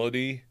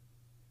humility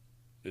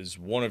is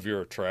one of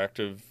your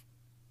attractive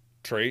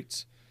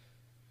traits.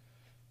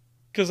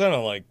 Because I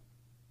don't like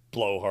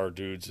blowhard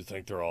dudes who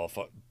think they're all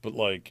fun. But,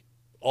 like,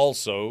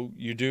 also,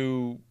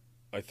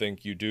 I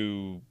think you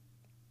do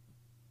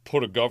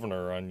put a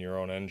governor on your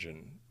own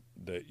engine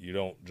that you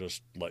don't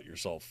just let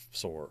yourself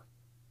soar.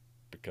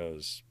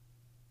 Because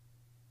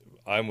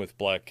I'm with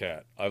Black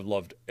Cat. I've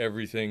loved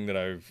everything that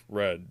I've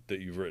read that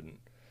you've written.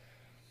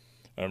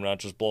 And I'm not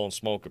just blowing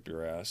smoke up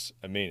your ass.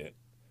 I mean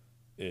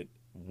it.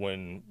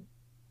 When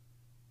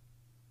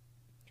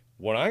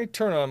I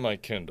turn on my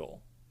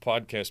Kindle,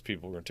 podcast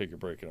people, we're going to take a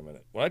break in a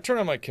minute. When I turn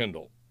on my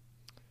Kindle,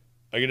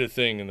 I get a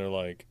thing and they're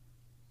like,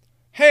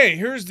 hey,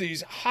 here's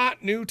these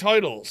hot new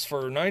titles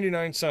for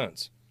 99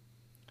 cents.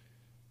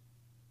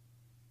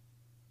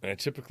 And I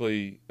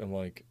typically am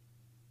like,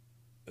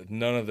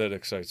 none of that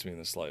excites me in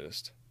the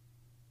slightest.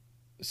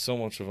 So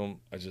much of them,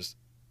 I just,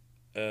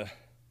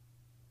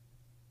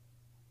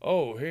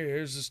 oh, hey,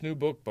 here's this new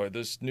book by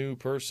this new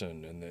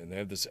person. And then they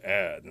have this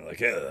ad. And they're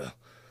like,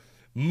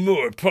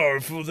 more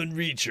powerful than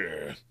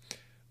Reacher.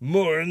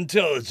 More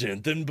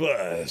intelligent than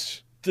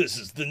Bush. This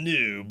is the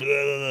new blah,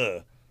 blah,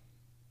 blah.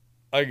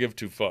 I give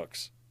two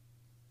fucks.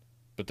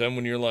 But then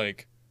when you're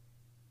like,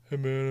 hey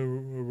man, I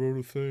wrote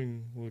a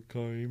thing. Like,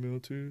 can I email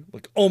it to you?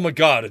 Like, oh my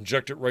God,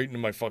 inject it right into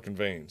my fucking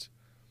veins.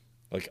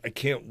 Like, I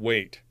can't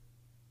wait.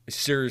 I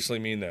seriously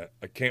mean that.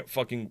 I can't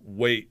fucking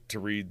wait to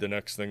read the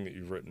next thing that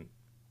you've written.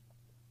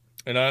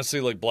 And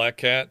honestly, like Black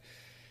Cat,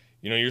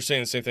 you're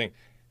saying the same thing.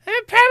 I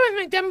have a problem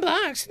with my dumb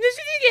blogs. There's a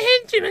thing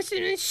ahead too much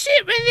and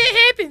shit when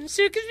that happens,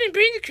 so it gives me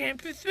brain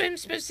cramp with what I'm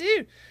supposed to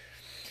do.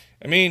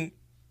 I mean,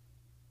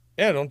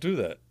 yeah, don't do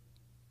that.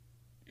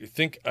 You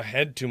think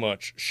ahead too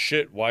much.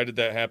 Shit, why did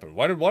that happen?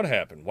 Why did what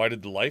happen? Why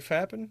did the life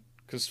happen?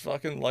 Because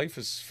fucking life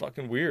is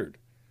fucking weird.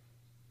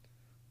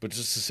 But it's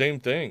just the same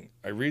thing.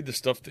 I read the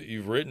stuff that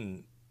you've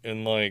written,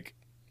 and like,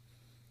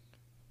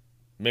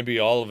 maybe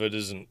all of it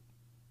isn't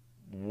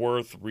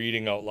worth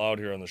reading out loud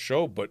here on the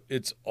show, but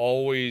it's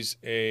always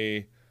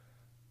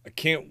I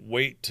can't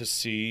wait to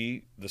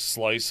see the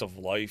slice of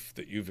life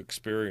that you've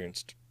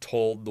experienced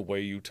told the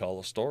way you tell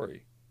a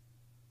story.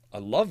 I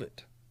love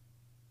it.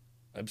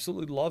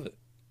 Absolutely love it.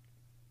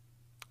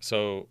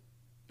 So,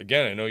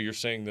 again, I know you're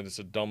saying that it's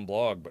a dumb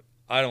blog, but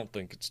I don't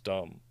think it's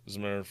dumb. As a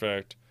matter of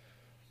fact,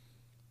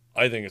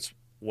 I think it's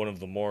one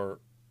of the more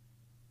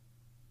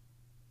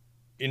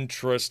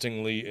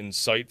interestingly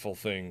insightful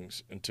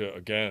things into,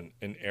 again,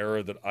 an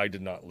era that I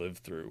did not live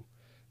through.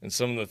 And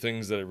some of the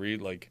things that I read,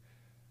 like,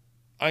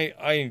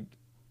 I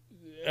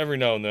every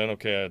now and then,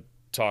 okay, I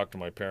talk to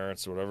my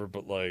parents or whatever,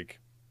 but like,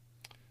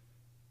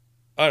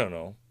 I don't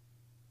know.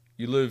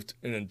 You lived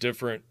in a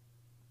different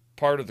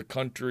part of the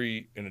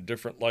country, in a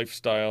different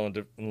lifestyle,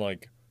 and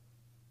like,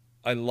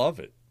 I love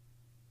it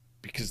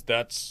because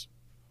that's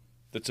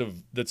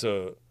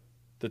a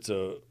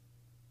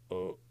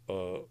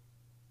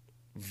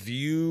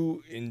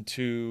view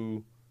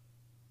into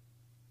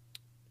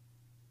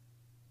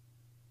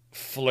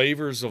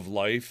flavors of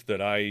life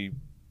that I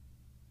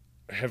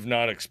have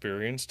not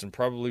experienced and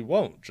probably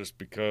won't, just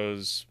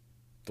because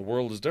the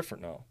world is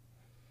different now.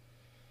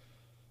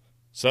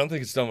 So I don't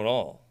think it's dumb at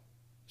all.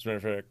 As a matter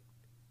of fact,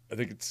 I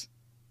think it's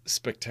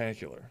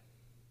spectacular.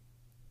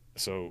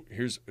 So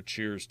here's a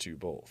cheers to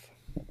both.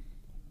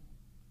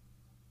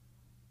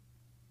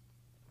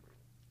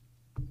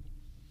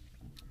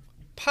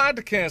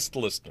 Podcast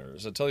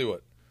listeners, I tell you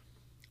what,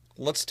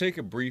 let's take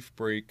a brief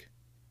break.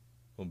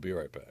 We'll be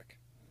right back.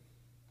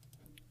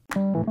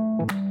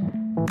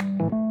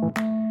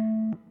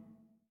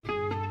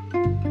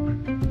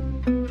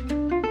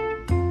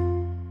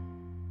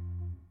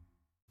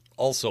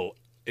 Also,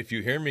 if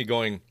you hear me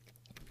going,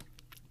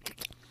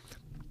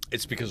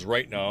 it's because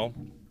right now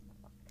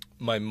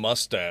my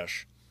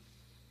mustache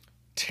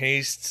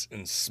tastes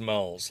and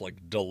smells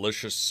like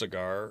delicious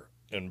cigar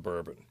and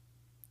bourbon.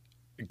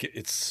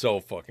 It's so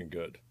fucking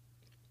good.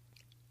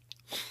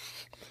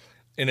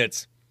 And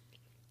it's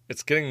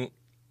getting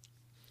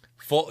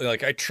full.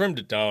 Like, I trimmed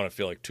it down, I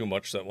feel like, too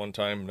much that one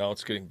time. Now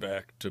it's getting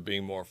back to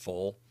being more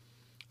full.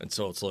 And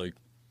so it's like,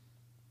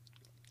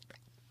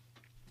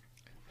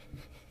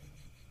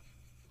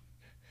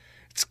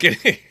 it's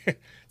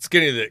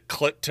getting that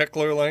clit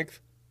tickler length.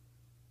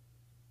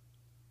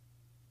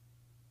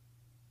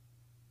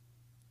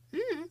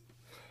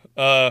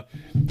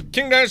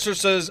 King Dinosaur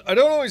says, I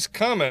don't always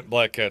comment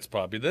Black Cat's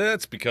Poppy.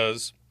 That's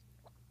because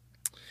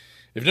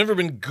I've never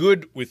been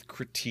good with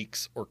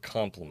critiques or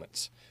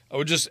compliments. I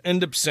would just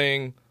end up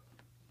saying,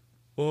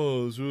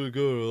 oh, it was really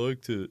good, I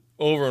liked it,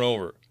 over and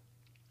over.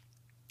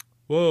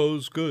 Well, it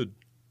was good.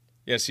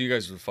 Yeah, see, you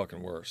guys are the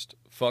fucking worst.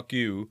 Fuck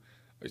you.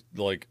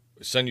 I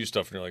send you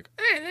stuff and you're like,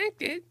 I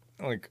liked it.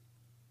 I'm like,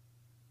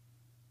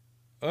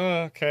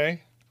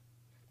 okay.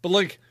 But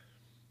like,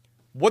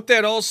 what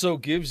that also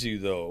gives you,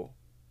 though,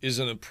 is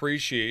an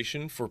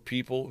appreciation for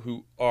people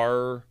who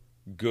are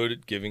good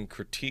at giving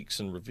critiques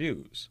and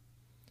reviews.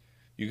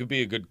 You could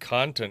be a good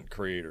content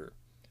creator,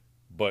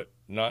 but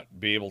not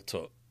be able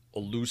to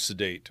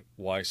elucidate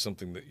why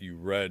something that you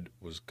read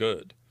was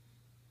good.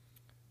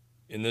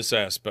 In this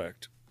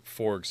aspect,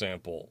 for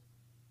example,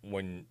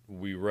 when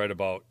we read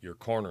about your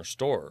corner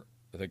store,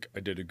 I think I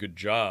did a good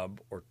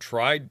job, or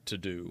tried to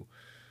do,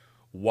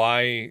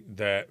 why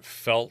that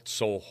felt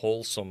so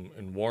wholesome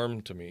and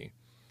warm to me.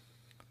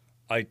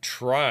 I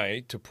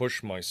try to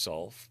push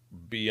myself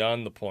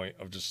beyond the point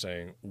of just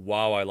saying,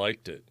 wow, I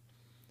liked it.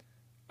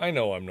 I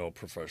know I'm no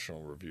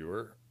professional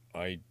reviewer.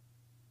 I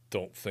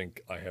don't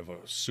think I have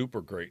a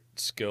super great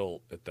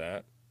skill at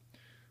that,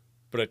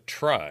 but I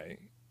try.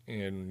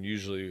 And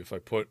usually, if I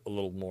put a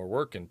little more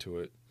work into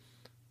it,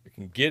 I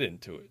can get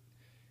into it.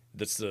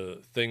 That's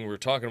the thing we were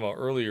talking about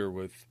earlier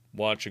with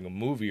watching a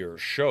movie or a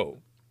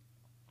show.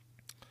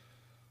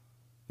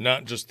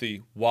 Not just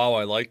the, wow,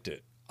 I liked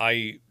it.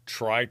 I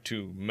try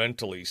to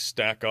mentally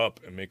stack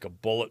up and make a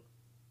bullet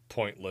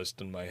point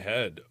list in my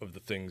head of the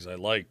things I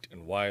liked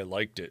and why I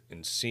liked it,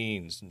 and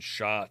scenes and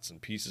shots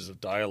and pieces of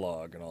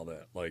dialogue and all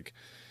that. Like,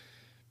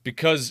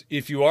 because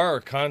if you are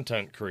a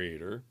content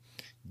creator,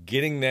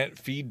 getting that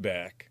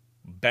feedback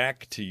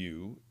back to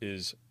you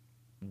is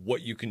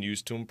what you can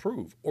use to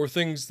improve, or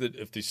things that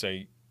if they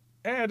say,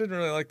 I didn't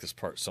really like this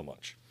part so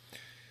much.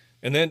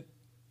 And then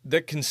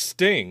that can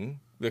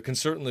sting, that can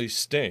certainly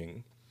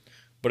sting,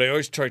 but I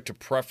always try to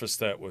preface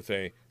that with a,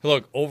 hey,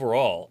 look,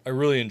 overall, I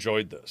really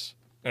enjoyed this.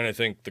 And I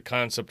think the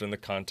concept and the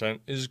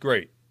content is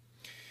great.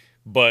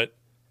 But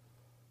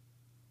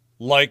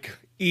like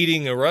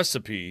eating a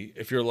recipe,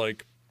 if you're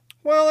like,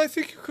 well, I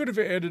think you could have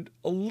added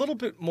a little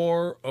bit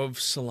more of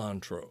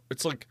cilantro.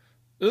 It's like,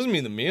 it doesn't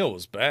mean the meal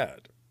was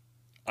bad.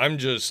 I'm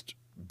just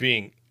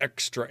being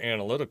extra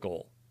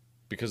analytical,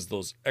 because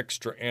those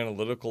extra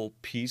analytical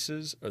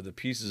pieces are the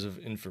pieces of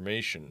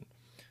information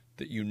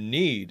that you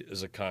need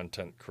as a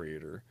content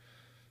creator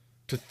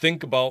to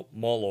think about,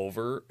 mull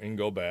over, and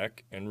go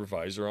back and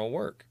revise your own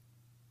work.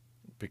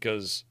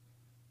 Because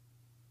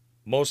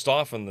most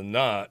often than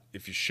not,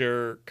 if you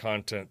share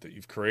content that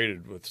you've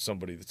created with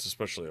somebody that's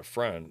especially a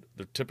friend,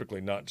 they're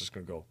typically not just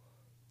going to go,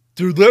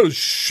 dude, that was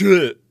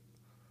shit.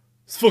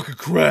 It's fucking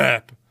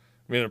crap.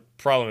 I mean, they're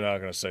probably not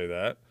going to say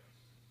that.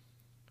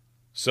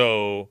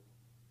 So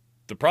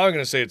they're probably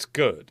going to say it's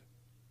good.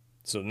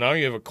 So now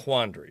you have a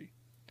quandary.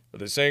 Are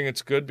they saying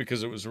it's good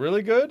because it was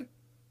really good?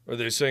 Or are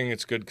they saying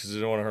it's good because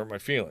they don't want to hurt my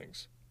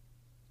feelings?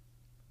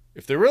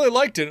 If they really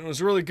liked it and it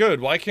was really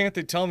good, why can't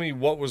they tell me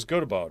what was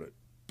good about it?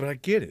 But I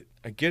get it.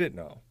 I get it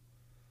now.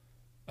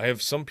 I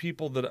have some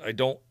people that I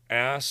don't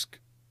ask,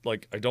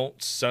 like I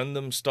don't send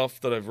them stuff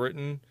that I've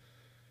written,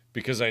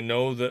 because I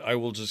know that I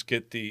will just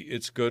get the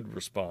it's good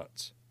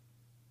response.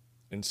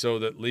 And so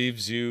that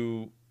leaves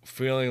you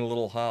feeling a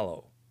little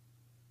hollow.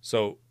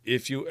 So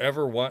if you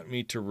ever want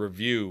me to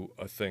review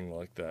a thing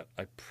like that,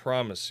 I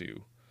promise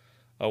you,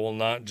 I will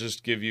not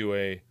just give you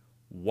a,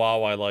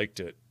 wow, I liked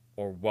it,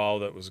 or wow,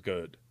 that was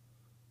good.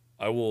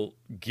 I will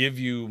give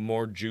you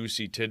more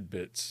juicy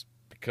tidbits,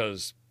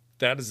 because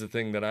that is the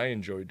thing that I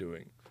enjoy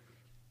doing.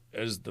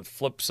 As the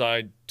flip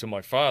side to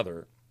my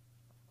father,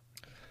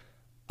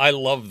 I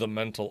love the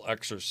mental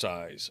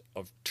exercise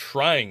of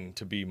trying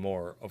to be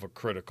more of a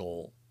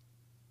critical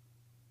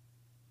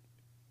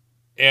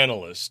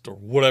analyst, or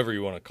whatever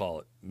you want to call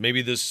it.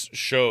 Maybe this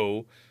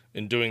show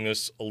and doing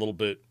this a little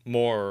bit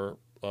more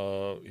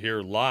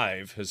here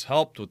live has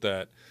helped with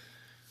that,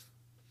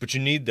 but you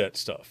need that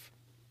stuff.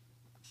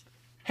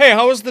 Hey,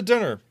 how was the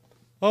dinner?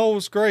 Oh, it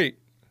was great.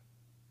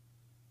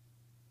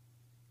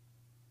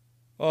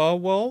 Well,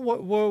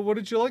 what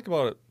did you like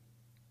about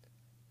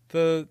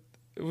it?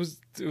 It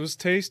was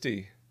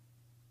tasty.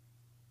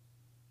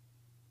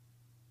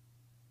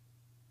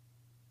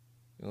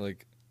 You're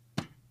like,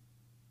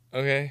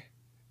 okay.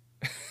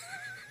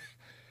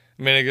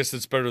 I mean, I guess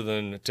it's better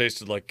than it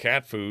tasted like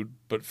cat food,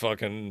 but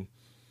fucking,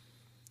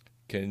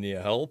 can you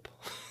help?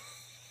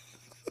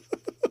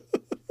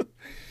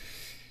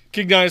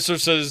 King Dinosaur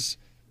says,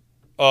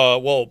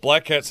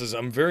 Black Cat says,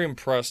 I'm very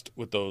impressed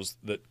with those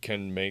that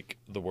can make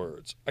the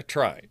words. I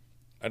try.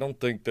 I don't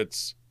think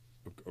that's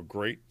a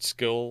great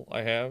skill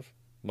I have,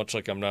 much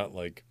like I'm not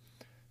like,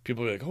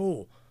 people be like,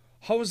 oh,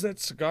 how was that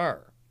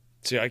cigar?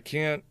 See, I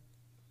can't,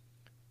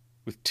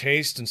 with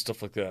taste and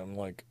stuff like that, I'm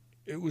like,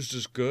 it was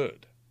just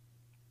good.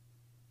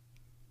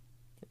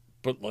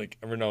 But like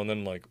every now and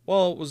then, like,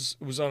 well, it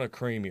was on a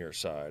creamier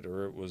side,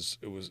 or it was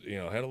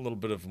had a little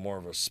bit of more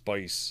of a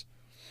spice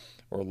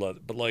or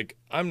leather. But like,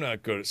 I'm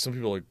not good at. Some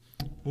people are like,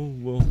 oh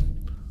well,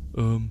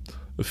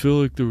 I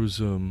feel like there was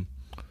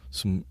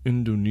some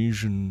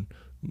Indonesian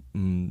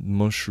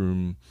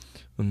mushroom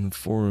on the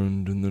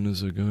forend, and then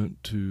as I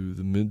got to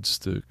the mid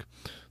stick,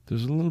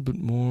 there's a little bit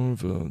more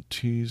of a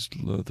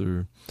teased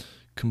leather,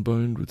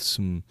 combined with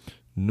some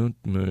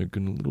nutmeg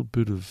and a little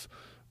bit of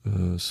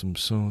some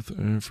South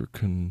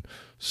African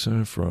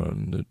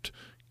saffron that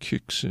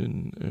kicks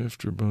in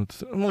after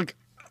about... I'm like,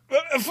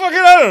 fucking,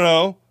 I don't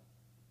know.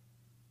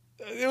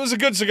 It was a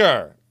good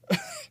cigar.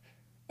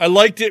 I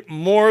liked it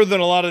more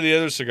than a lot of the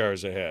other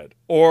cigars I had.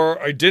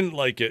 Or I didn't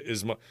like it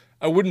as much.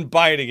 I wouldn't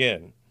buy it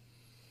again.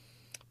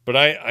 But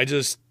I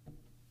just...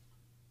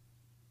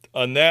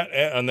 On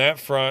that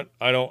front,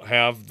 I don't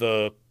have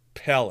the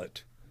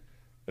palate.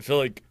 I feel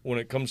like when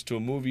it comes to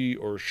a movie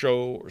or a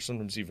show, or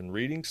sometimes even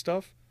reading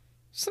stuff,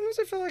 sometimes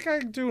I feel like I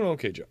do an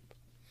okay job.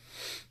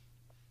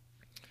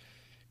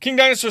 King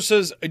Dinosaur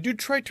says, I do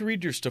try to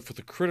read your stuff with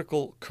a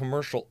critical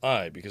commercial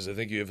eye because I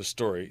think you have a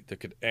story that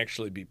could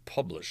actually be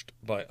published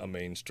by a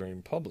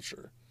mainstream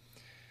publisher.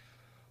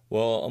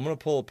 Well, I'm going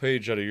to pull a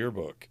page out of your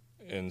book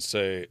and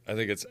say I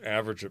think it's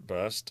average at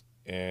best,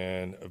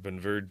 and I've been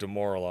very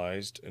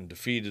demoralized and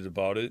defeated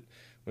about it,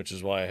 which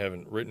is why I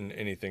haven't written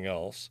anything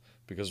else,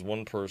 because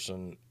one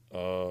person,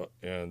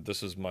 and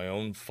this is my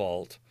own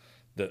fault,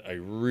 that I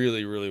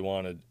really, really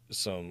wanted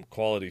some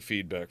quality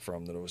feedback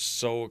from, that I was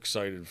so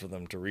excited for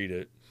them to read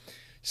it,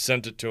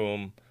 sent it to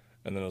them,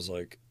 and then I was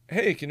like,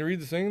 hey, can you read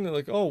the thing? And they're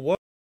like, oh, what?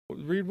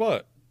 Read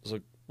what? I was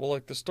like, well,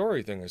 like the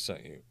story thing I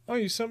sent you. Oh,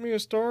 you sent me a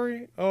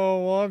story?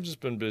 Oh, well, I've just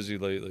been busy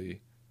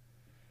lately.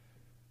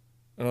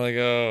 And I'm like,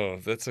 oh,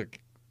 that's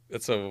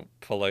a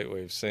polite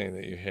way of saying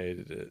that you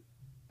hated it.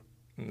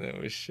 And that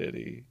was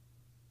shitty.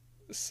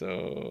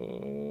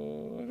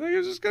 So I think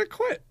I'm just gonna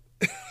quit.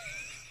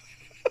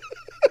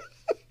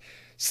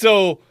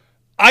 So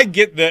I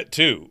get that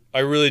too. I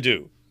really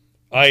do.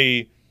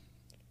 I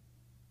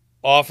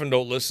often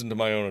don't listen to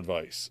my own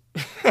advice.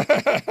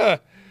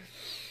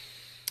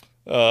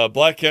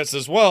 Black Cat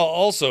says, well,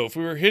 also, if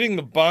we were hitting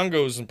the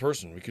bongos in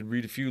person, we could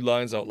read a few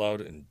lines out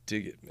loud and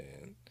dig it,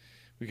 man.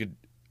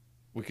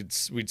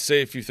 We'd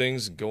say a few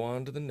things and go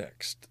on to the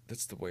next.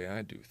 That's the way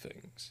I do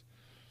things.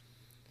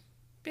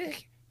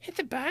 Like, hit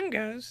the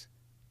bongos.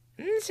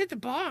 And then hit the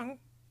bong.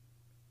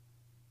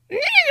 And then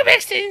you go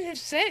backstage and have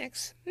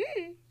sex.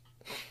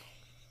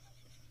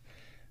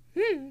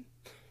 Hey,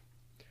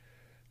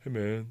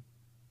 man,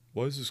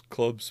 why does this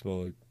club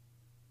smell like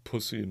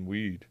pussy and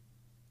weed?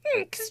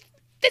 'Cause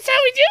that's how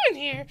we do in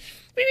here.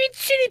 We read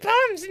shitty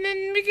poems and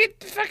then we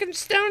get fucking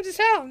stoned as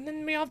hell. And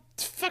then we all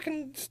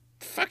fucking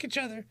fuck each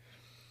other.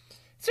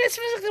 So it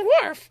smells like the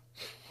wharf.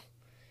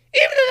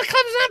 Even though the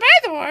club's not by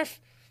the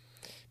wharf.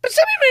 But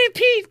somebody might have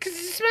peed because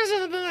it smells a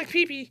little bit like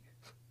pee-pee.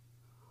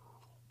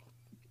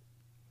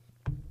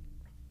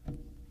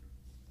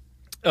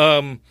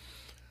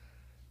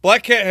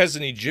 Black Cat has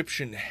an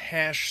Egyptian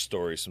hash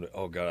story.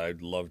 Oh, God,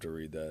 I'd love to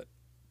read that.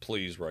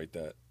 Please write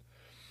that.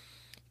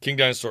 King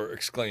Dinosaur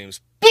exclaims,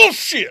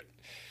 bullshit!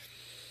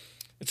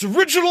 It's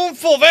original and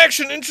full of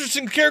action,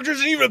 interesting characters,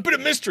 and even a bit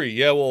of mystery.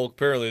 Yeah, well,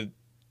 apparently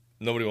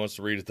nobody wants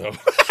to read it, though.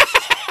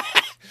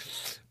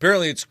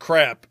 Apparently it's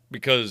crap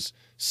because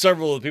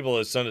several of the people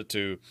I sent it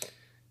to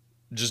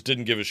just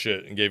didn't give a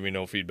shit and gave me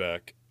no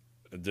feedback.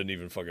 And didn't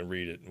even fucking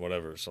read it and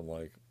whatever. So I'm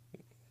like,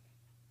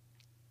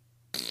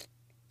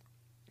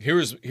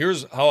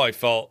 here's how I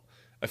felt.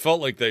 I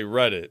felt like they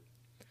read it.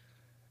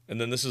 And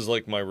then this is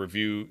like my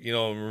review. You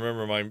know,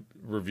 remember my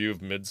review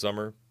of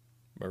Midsummer?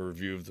 My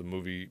review of the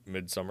movie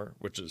Midsummer,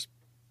 which is...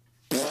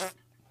 I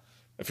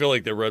feel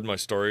like they read my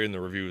story and the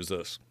review is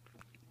this.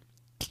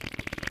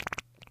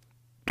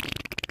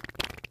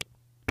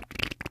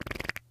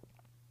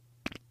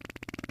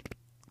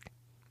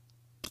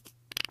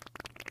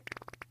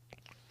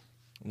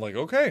 I'm like,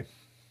 okay.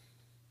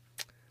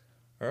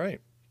 All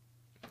right.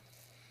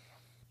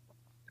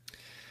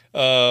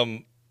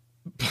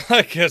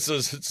 I guess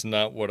it's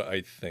not what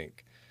I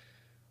think.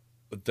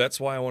 But that's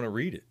why I want to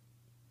read it.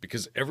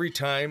 Because every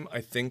time I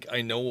think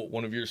I know what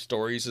one of your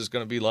stories is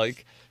going to be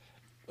like,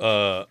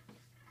 it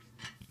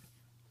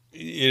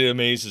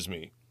amazes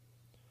me.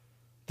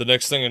 The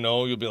next thing I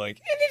know, you'll be like,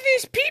 and then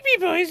these pee-pee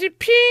boys are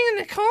peeing in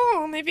the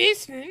coal in my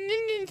basement. And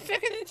then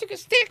fucking I took a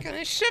stick and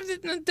I shoved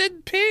it in a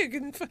dead pig.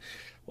 And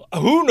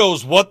who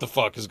knows what the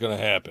fuck is going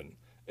to happen?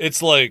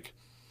 It's like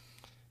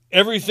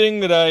everything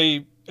that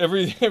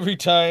every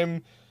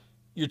time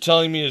you're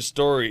telling me a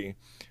story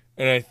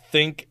and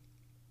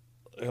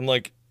I'm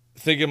like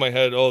thinking in my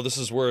head, oh, this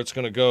is where it's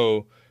going to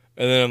go.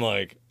 And then I'm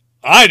like,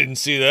 I didn't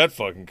see that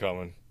fucking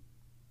coming.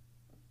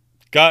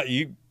 Got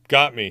me.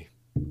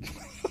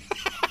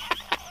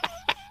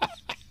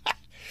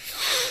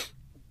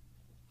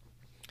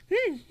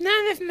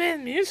 Not enough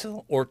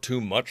Metamucil. Or too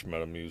much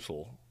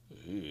Metamucil.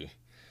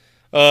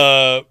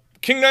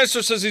 King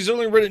Dinosaur says he's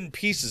only read it in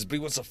pieces, but he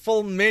wants a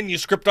full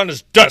manuscript on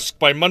his desk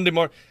by Monday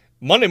morning.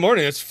 Monday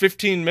morning, it's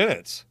 15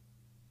 minutes.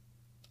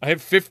 I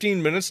have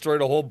 15 minutes to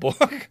write a whole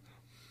book?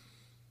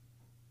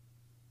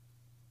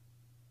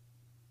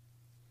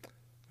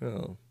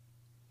 Well,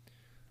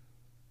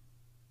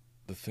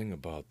 the thing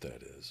about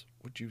that is,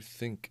 would you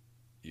think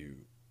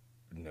you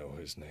know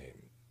his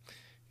name?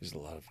 He has a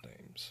lot of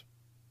names.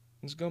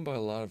 He's gone by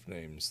a lot of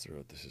names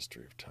throughout the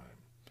history of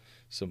time.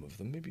 Some of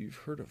them maybe you've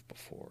heard of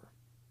before.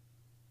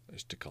 I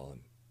used to call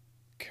him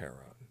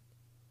Charon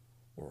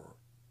or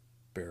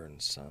Baron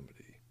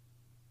Samedi.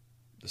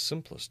 The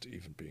simplest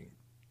even being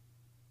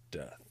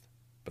Death.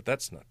 But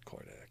that's not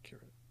quite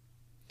accurate.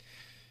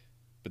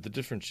 But the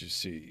difference you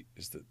see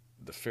is that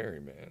the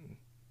ferryman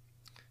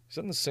is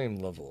on the same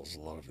level as a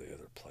lot of the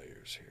other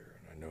players here.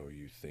 And I know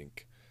you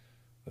think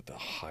that the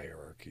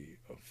hierarchy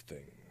of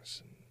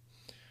things and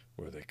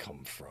where they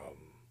come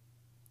from,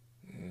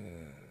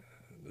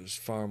 there's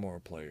far more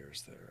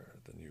players there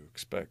than you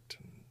expect.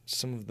 And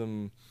some of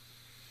them,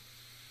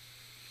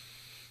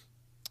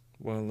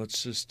 well,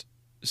 let's just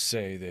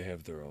say they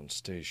have their own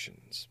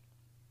stations.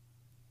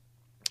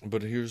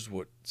 But here's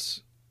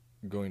what's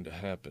going to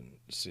happen.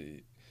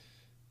 See,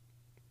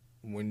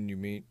 when you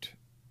meet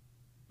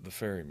the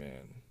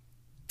ferryman,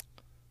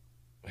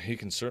 he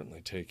can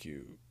certainly take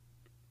you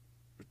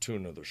to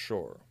another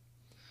shore.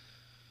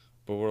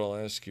 But what I'll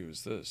ask you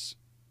is this: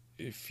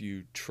 if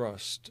you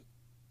trust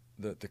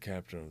that the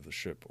captain of the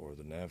ship or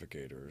the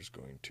navigator is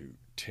going to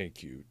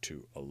take you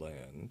to a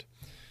land,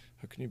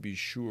 how can you be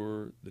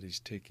sure that he's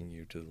taking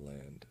you to the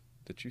land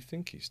that you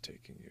think he's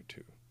taking you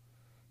to?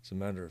 As a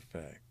matter of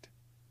fact,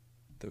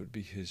 that would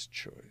be his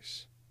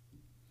choice.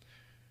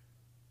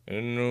 And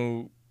I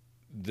know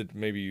that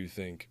maybe you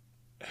think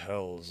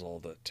hell is all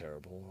that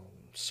terrible.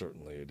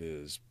 Certainly it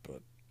is,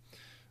 but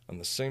on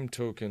the same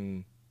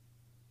token,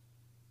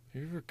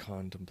 have you ever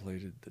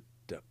contemplated the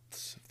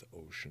depths of the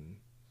ocean?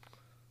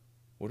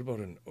 What about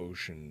an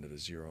ocean that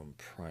is your own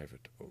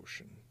private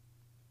ocean?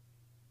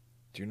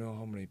 Do you know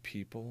how many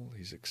people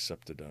he's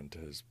accepted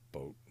onto his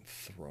boat and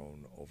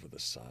thrown over the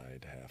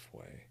side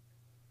halfway?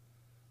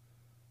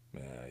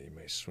 You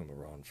may swim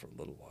around for a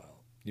little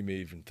while. You may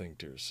even think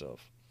to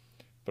yourself,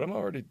 but I'm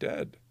already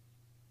dead,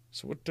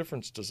 so what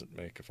difference does it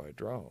make if I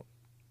drown?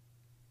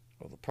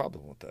 Well, the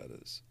problem with that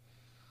is,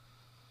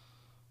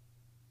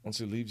 once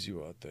he leaves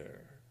you out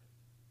there,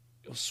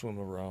 you'll swim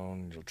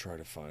around, you'll try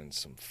to find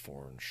some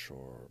foreign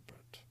shore,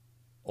 but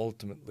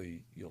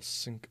ultimately you'll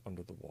sink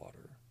under the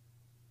water,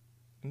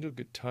 and you'll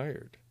get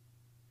tired.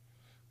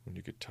 When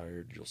you get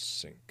tired, you'll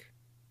sink.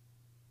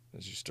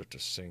 As you start to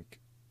sink,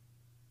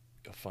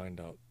 you'll find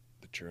out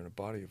that you're in a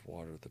body of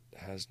water that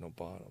has no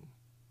bottom.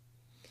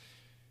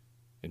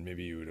 And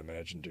maybe you would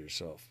imagine to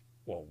yourself,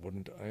 well,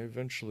 wouldn't I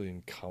eventually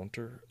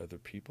encounter other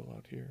people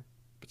out here?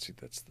 But see,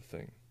 that's the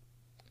thing.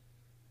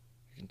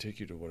 He can take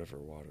you to whatever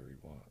water he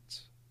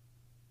wants.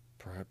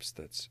 Perhaps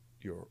that's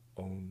your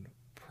own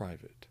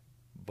private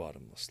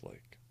bottomless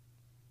lake.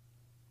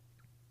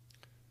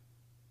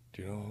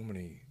 Do you know how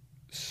many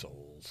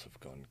souls have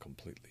gone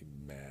completely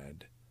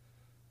mad,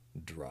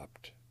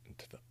 dropped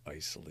into the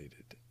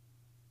isolated,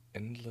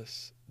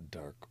 endless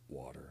dark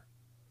water?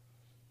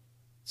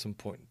 At some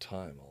point in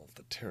time, all of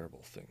the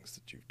terrible things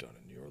that you've done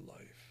in your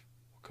life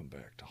will come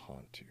back to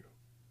haunt you.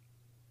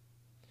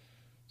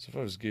 So if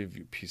I was to give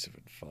you a piece of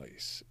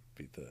advice, it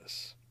would be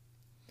this: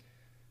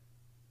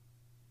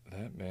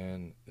 that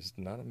man is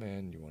not a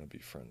man you want to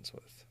be friends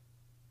with.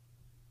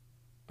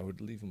 I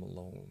would leave him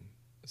alone,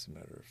 as a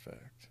matter of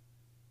fact.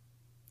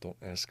 Don't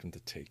ask him to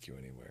take you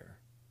anywhere.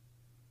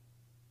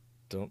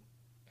 Don't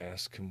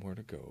ask him where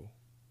to go.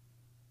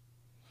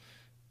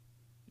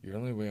 Your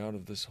only way out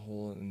of this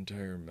whole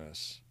entire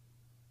mess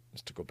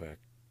is to go back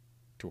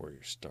to where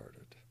you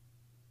started.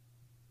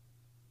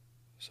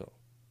 So,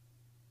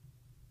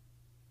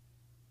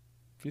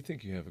 if you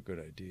think you have a good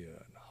idea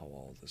on how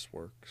all this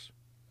works,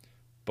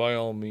 by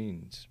all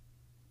means,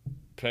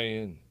 pay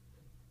in.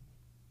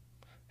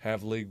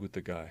 Have league with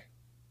the guy.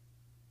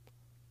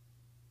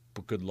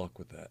 But good luck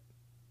with that.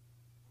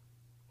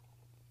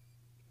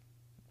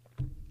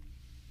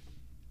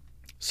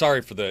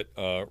 Sorry for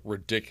that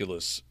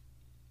ridiculous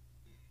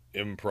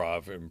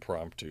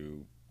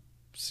impromptu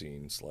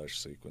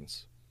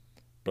scene/sequence.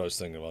 But I was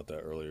thinking about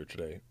that earlier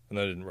today, and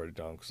I didn't write it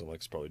down because I'm like,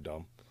 it's probably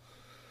dumb.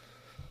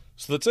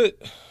 So that's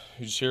it.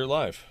 You just hear it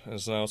live,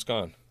 and now it's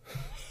gone.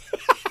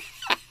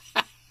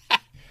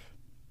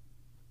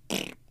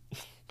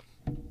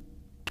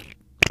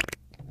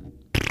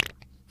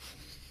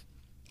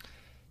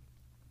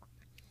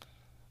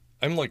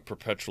 I'm like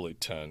perpetually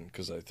 10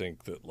 because I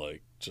think that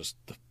like just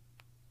the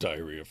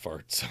diarrhea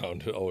fart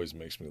sound, it always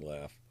makes me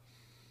laugh.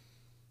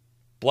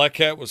 Black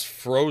Cat was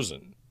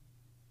frozen.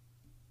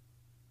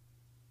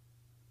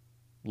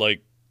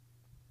 Like,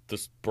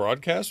 this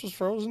broadcast was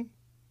frozen?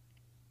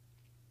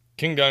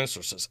 King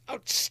Dinosaur says,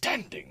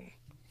 outstanding.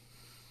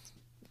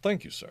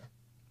 Thank you, sir.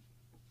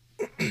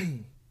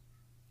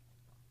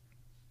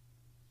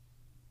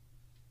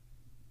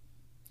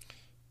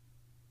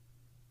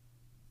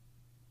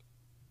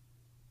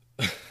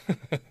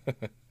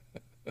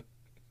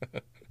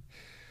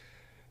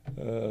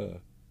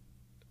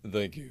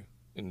 Thank you,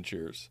 and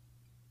cheers.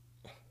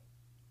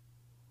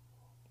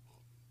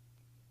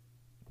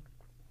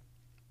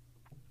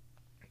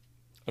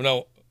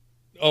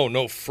 Oh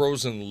no,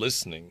 frozen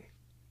listening.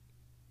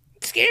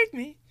 It scared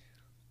me.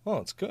 Oh,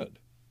 it's good.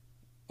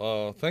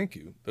 Thank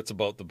you. That's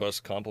about the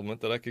best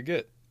compliment that I could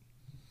get.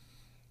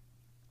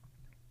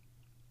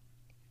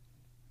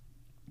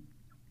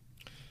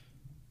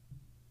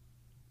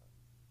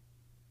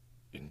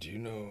 And do you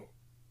know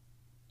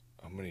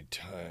how many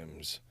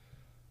times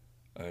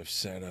I've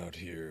sat out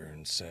here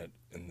and sat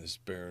in this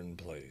barren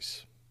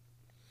place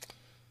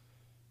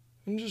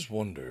and just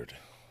wondered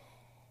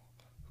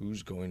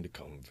who's going to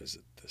come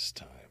visit this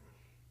time?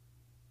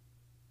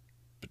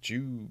 But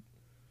you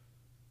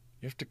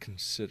have to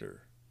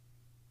consider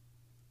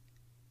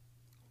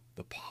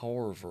the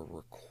power of a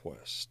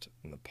request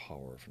and the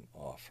power of an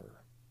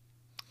offer.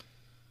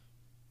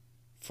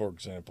 For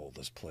example,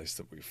 this place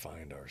that we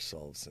find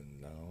ourselves in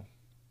now,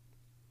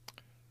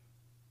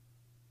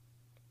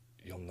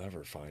 you'll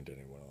never find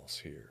anyone else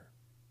here.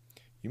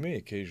 You may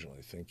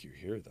occasionally think you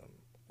hear them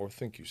or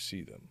think you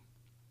see them.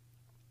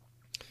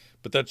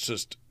 But that's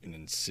just an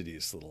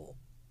insidious little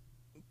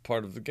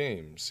part of the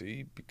game,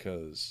 see?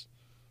 Because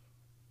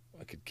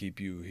I could keep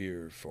you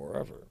here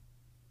forever.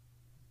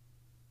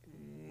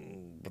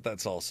 But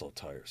that's also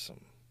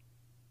tiresome.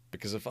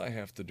 Because if I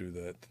have to do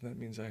that, then that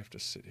means I have to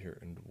sit here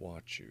and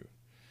watch you.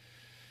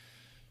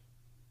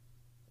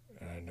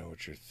 And I know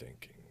what you're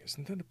thinking.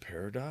 Isn't that a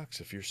paradox?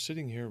 If you're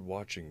sitting here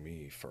watching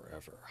me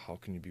forever, how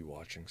can you be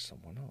watching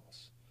someone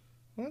else?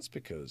 Well, that's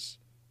because,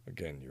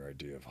 again, your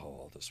idea of how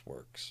all this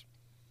works.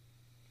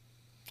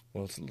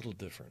 Well, it's a little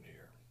different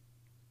here.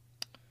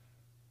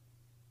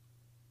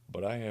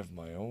 But I have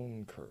my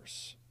own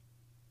curse.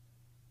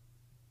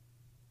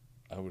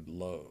 I would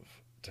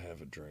love to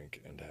have a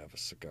drink and have a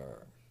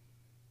cigar.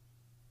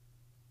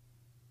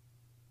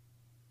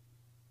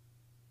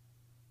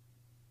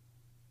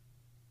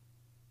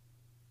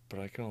 But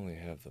I can only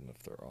have them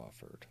if they're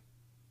offered.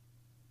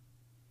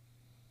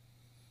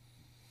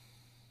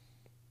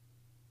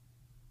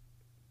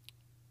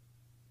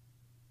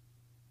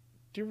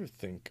 Do you ever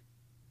think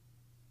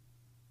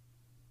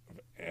of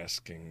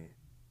asking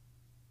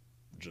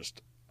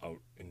just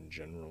out in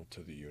general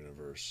to the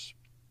universe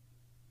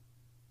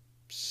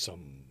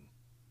some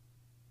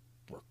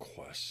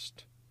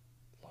request?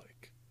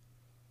 Like,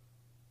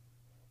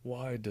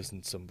 why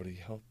doesn't somebody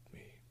help me?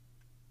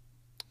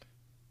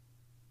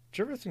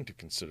 Do you ever think to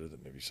consider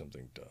that maybe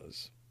something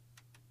does?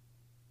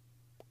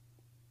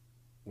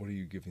 What are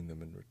you giving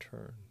them in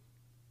return?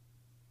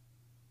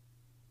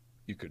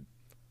 You could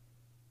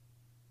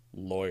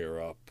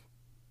lawyer up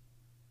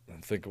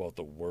and think about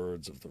the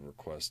words of the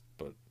request,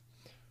 but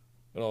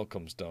it all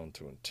comes down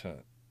to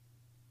intent.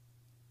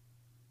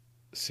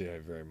 See, I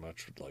very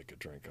much would like a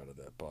drink out of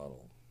that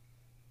bottle.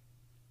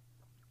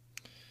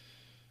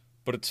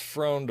 But it's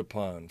frowned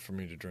upon for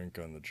me to drink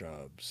on the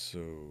job,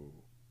 so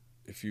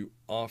if you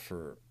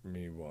offer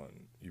me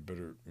one, you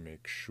better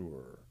make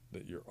sure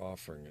that you're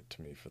offering it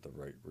to me for the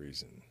right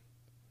reason.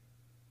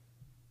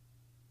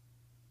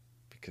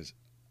 Because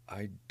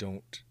I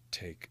don't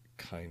take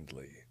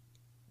kindly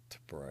to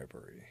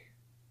bribery.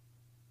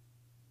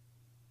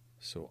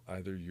 So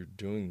either you're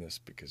doing this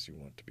because you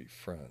want to be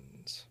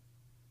friends,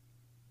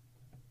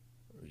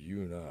 or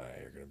you and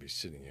I are going to be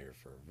sitting here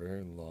for a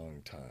very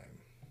long time.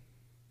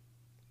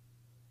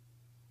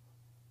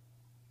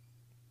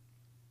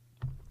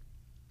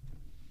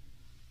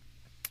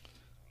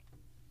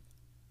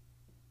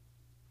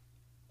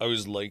 I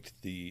always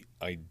liked the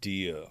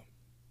idea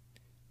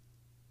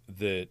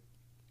that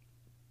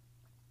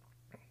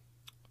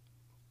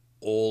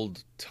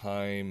old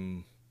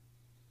time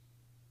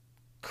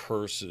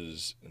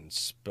curses and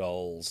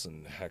spells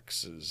and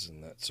hexes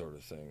and that sort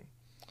of thing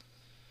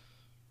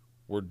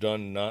were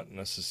done not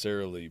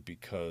necessarily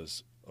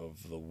because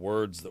of the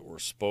words that were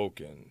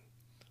spoken,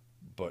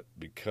 but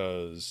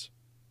because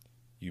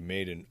you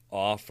made an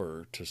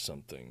offer to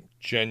something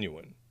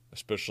genuine,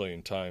 especially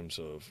in times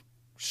of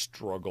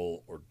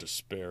struggle or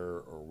despair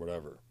or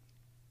whatever.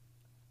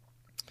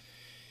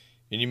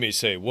 And you may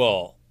say,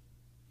 well,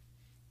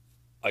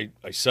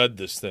 I said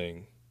this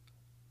thing,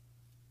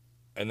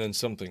 and then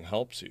something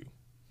helps you.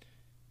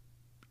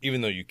 Even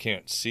though you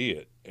can't see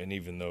it, and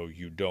even though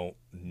you don't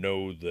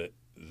know that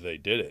they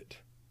did it,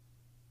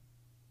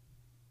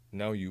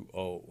 now you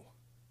owe.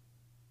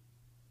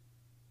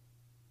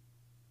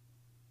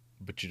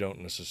 But you don't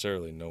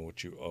necessarily know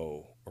what you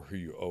owe or who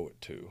you owe it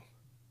to.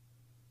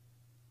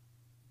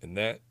 And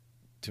that,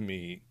 to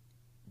me,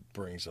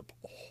 brings up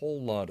a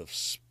whole lot of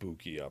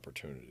spooky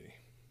opportunity.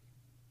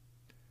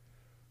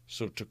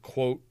 So to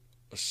quote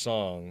a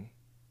song,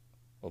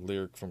 a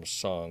lyric from a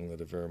song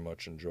that I very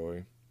much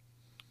enjoy,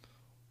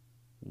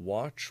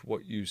 watch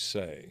what you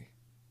say.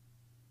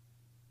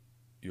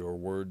 Your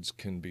words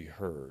can be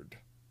heard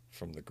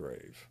from the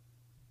grave.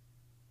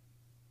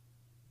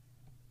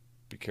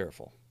 Be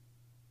careful.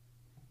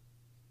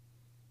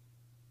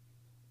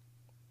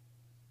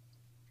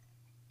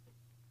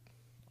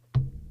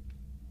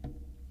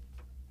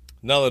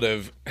 Now that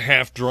I've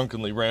half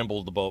drunkenly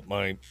rambled about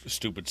my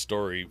stupid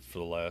story for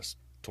the last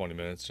 20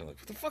 minutes, you're like,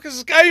 what the fuck is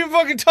this guy even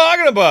fucking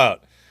talking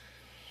about?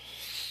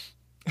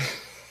 What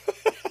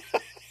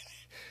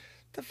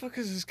the fuck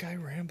is this guy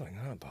rambling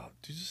on about?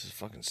 Dude, this is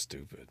fucking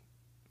stupid.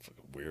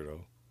 Fucking weirdo.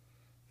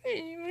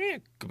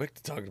 Go back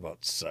to talking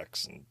about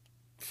sex and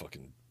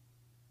fucking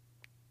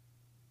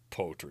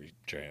poetry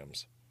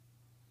jams.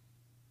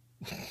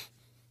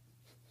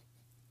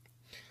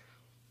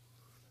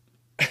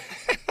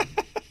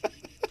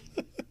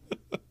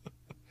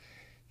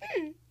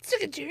 It's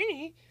like a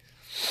journey.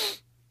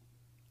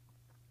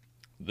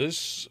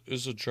 This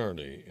is a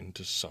journey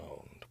into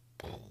sound.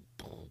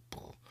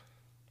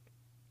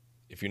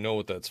 If you know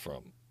what that's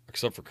from,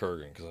 except for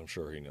Kurgan, because I'm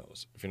sure he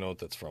knows. If you know what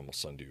that's from, I'll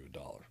send you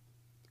 $1.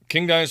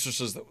 King Dinosaur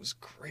says that was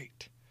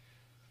great.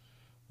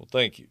 Well,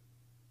 thank you.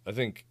 I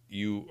think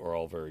you are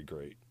all very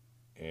great,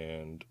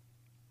 and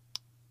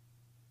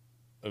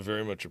I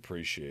very much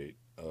appreciate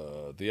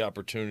the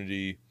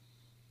opportunity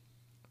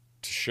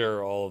to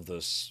share all of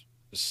this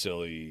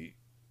silly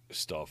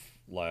stuff,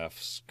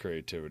 laughs,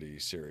 creativity,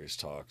 serious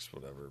talks,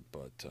 whatever.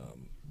 But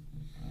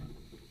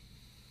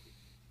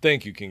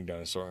thank you, King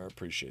Dinosaur. I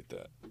appreciate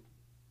that.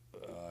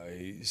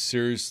 I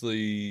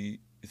seriously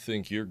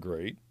think you're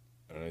great,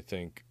 and I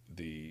think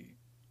the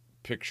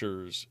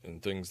pictures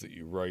and things that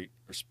you write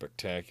are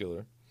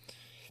spectacular.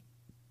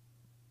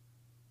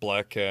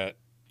 Black Cat,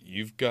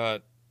 you've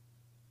got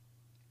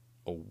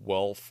a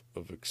wealth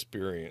of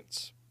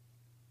experiences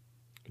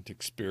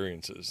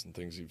and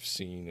things you've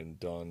seen and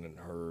done and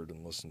heard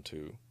and listened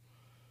to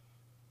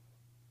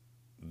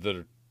that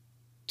are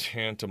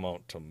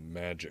tantamount to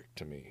magic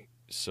to me.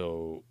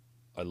 So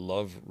I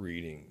love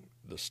reading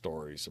the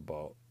stories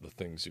about the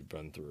things you've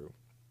been through.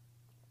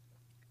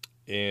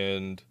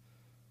 And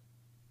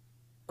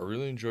I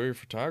really enjoy your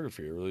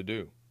photography. I really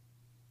do.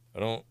 I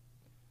don't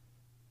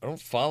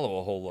follow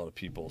a whole lot of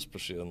people,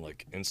 especially on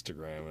like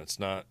Instagram. It's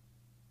not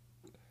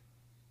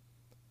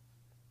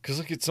because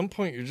like at some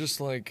point you're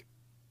just like,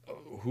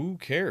 who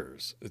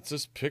cares? It's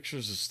just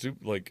pictures of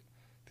stupid, like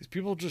these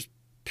people just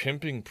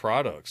pimping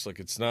products. Like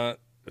it's not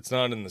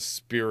in the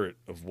spirit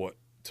of what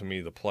to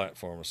me the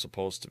platform is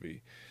supposed to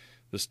be.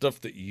 The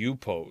stuff that you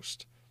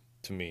post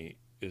to me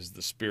is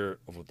the spirit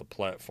of what the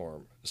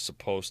platform is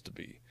supposed to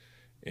be.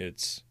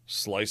 It's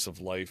slice of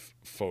life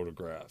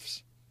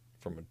photographs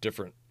from a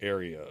different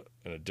area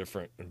and a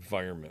different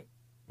environment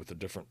with a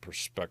different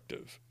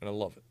perspective. And I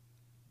love it.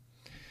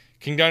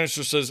 King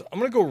Dinosaur says, I'm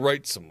going to go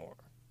write some more.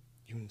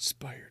 You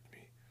inspired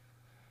me.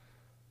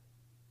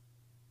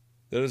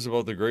 That is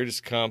about the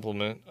greatest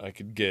compliment I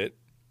could get.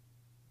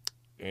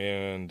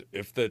 And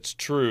if that's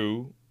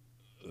true,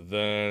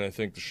 then I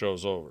think the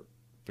show's over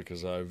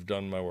because I've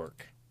done my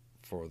work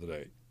for the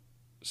day.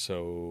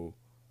 So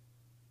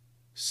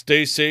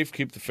stay safe,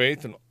 keep the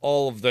faith, and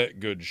all of that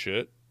good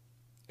shit.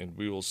 And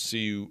we will see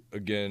you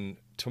again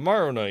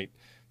tomorrow night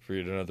for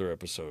yet another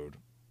episode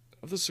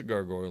of the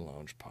Cigar Gory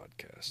Lounge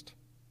podcast.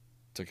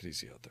 Take it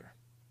easy out there.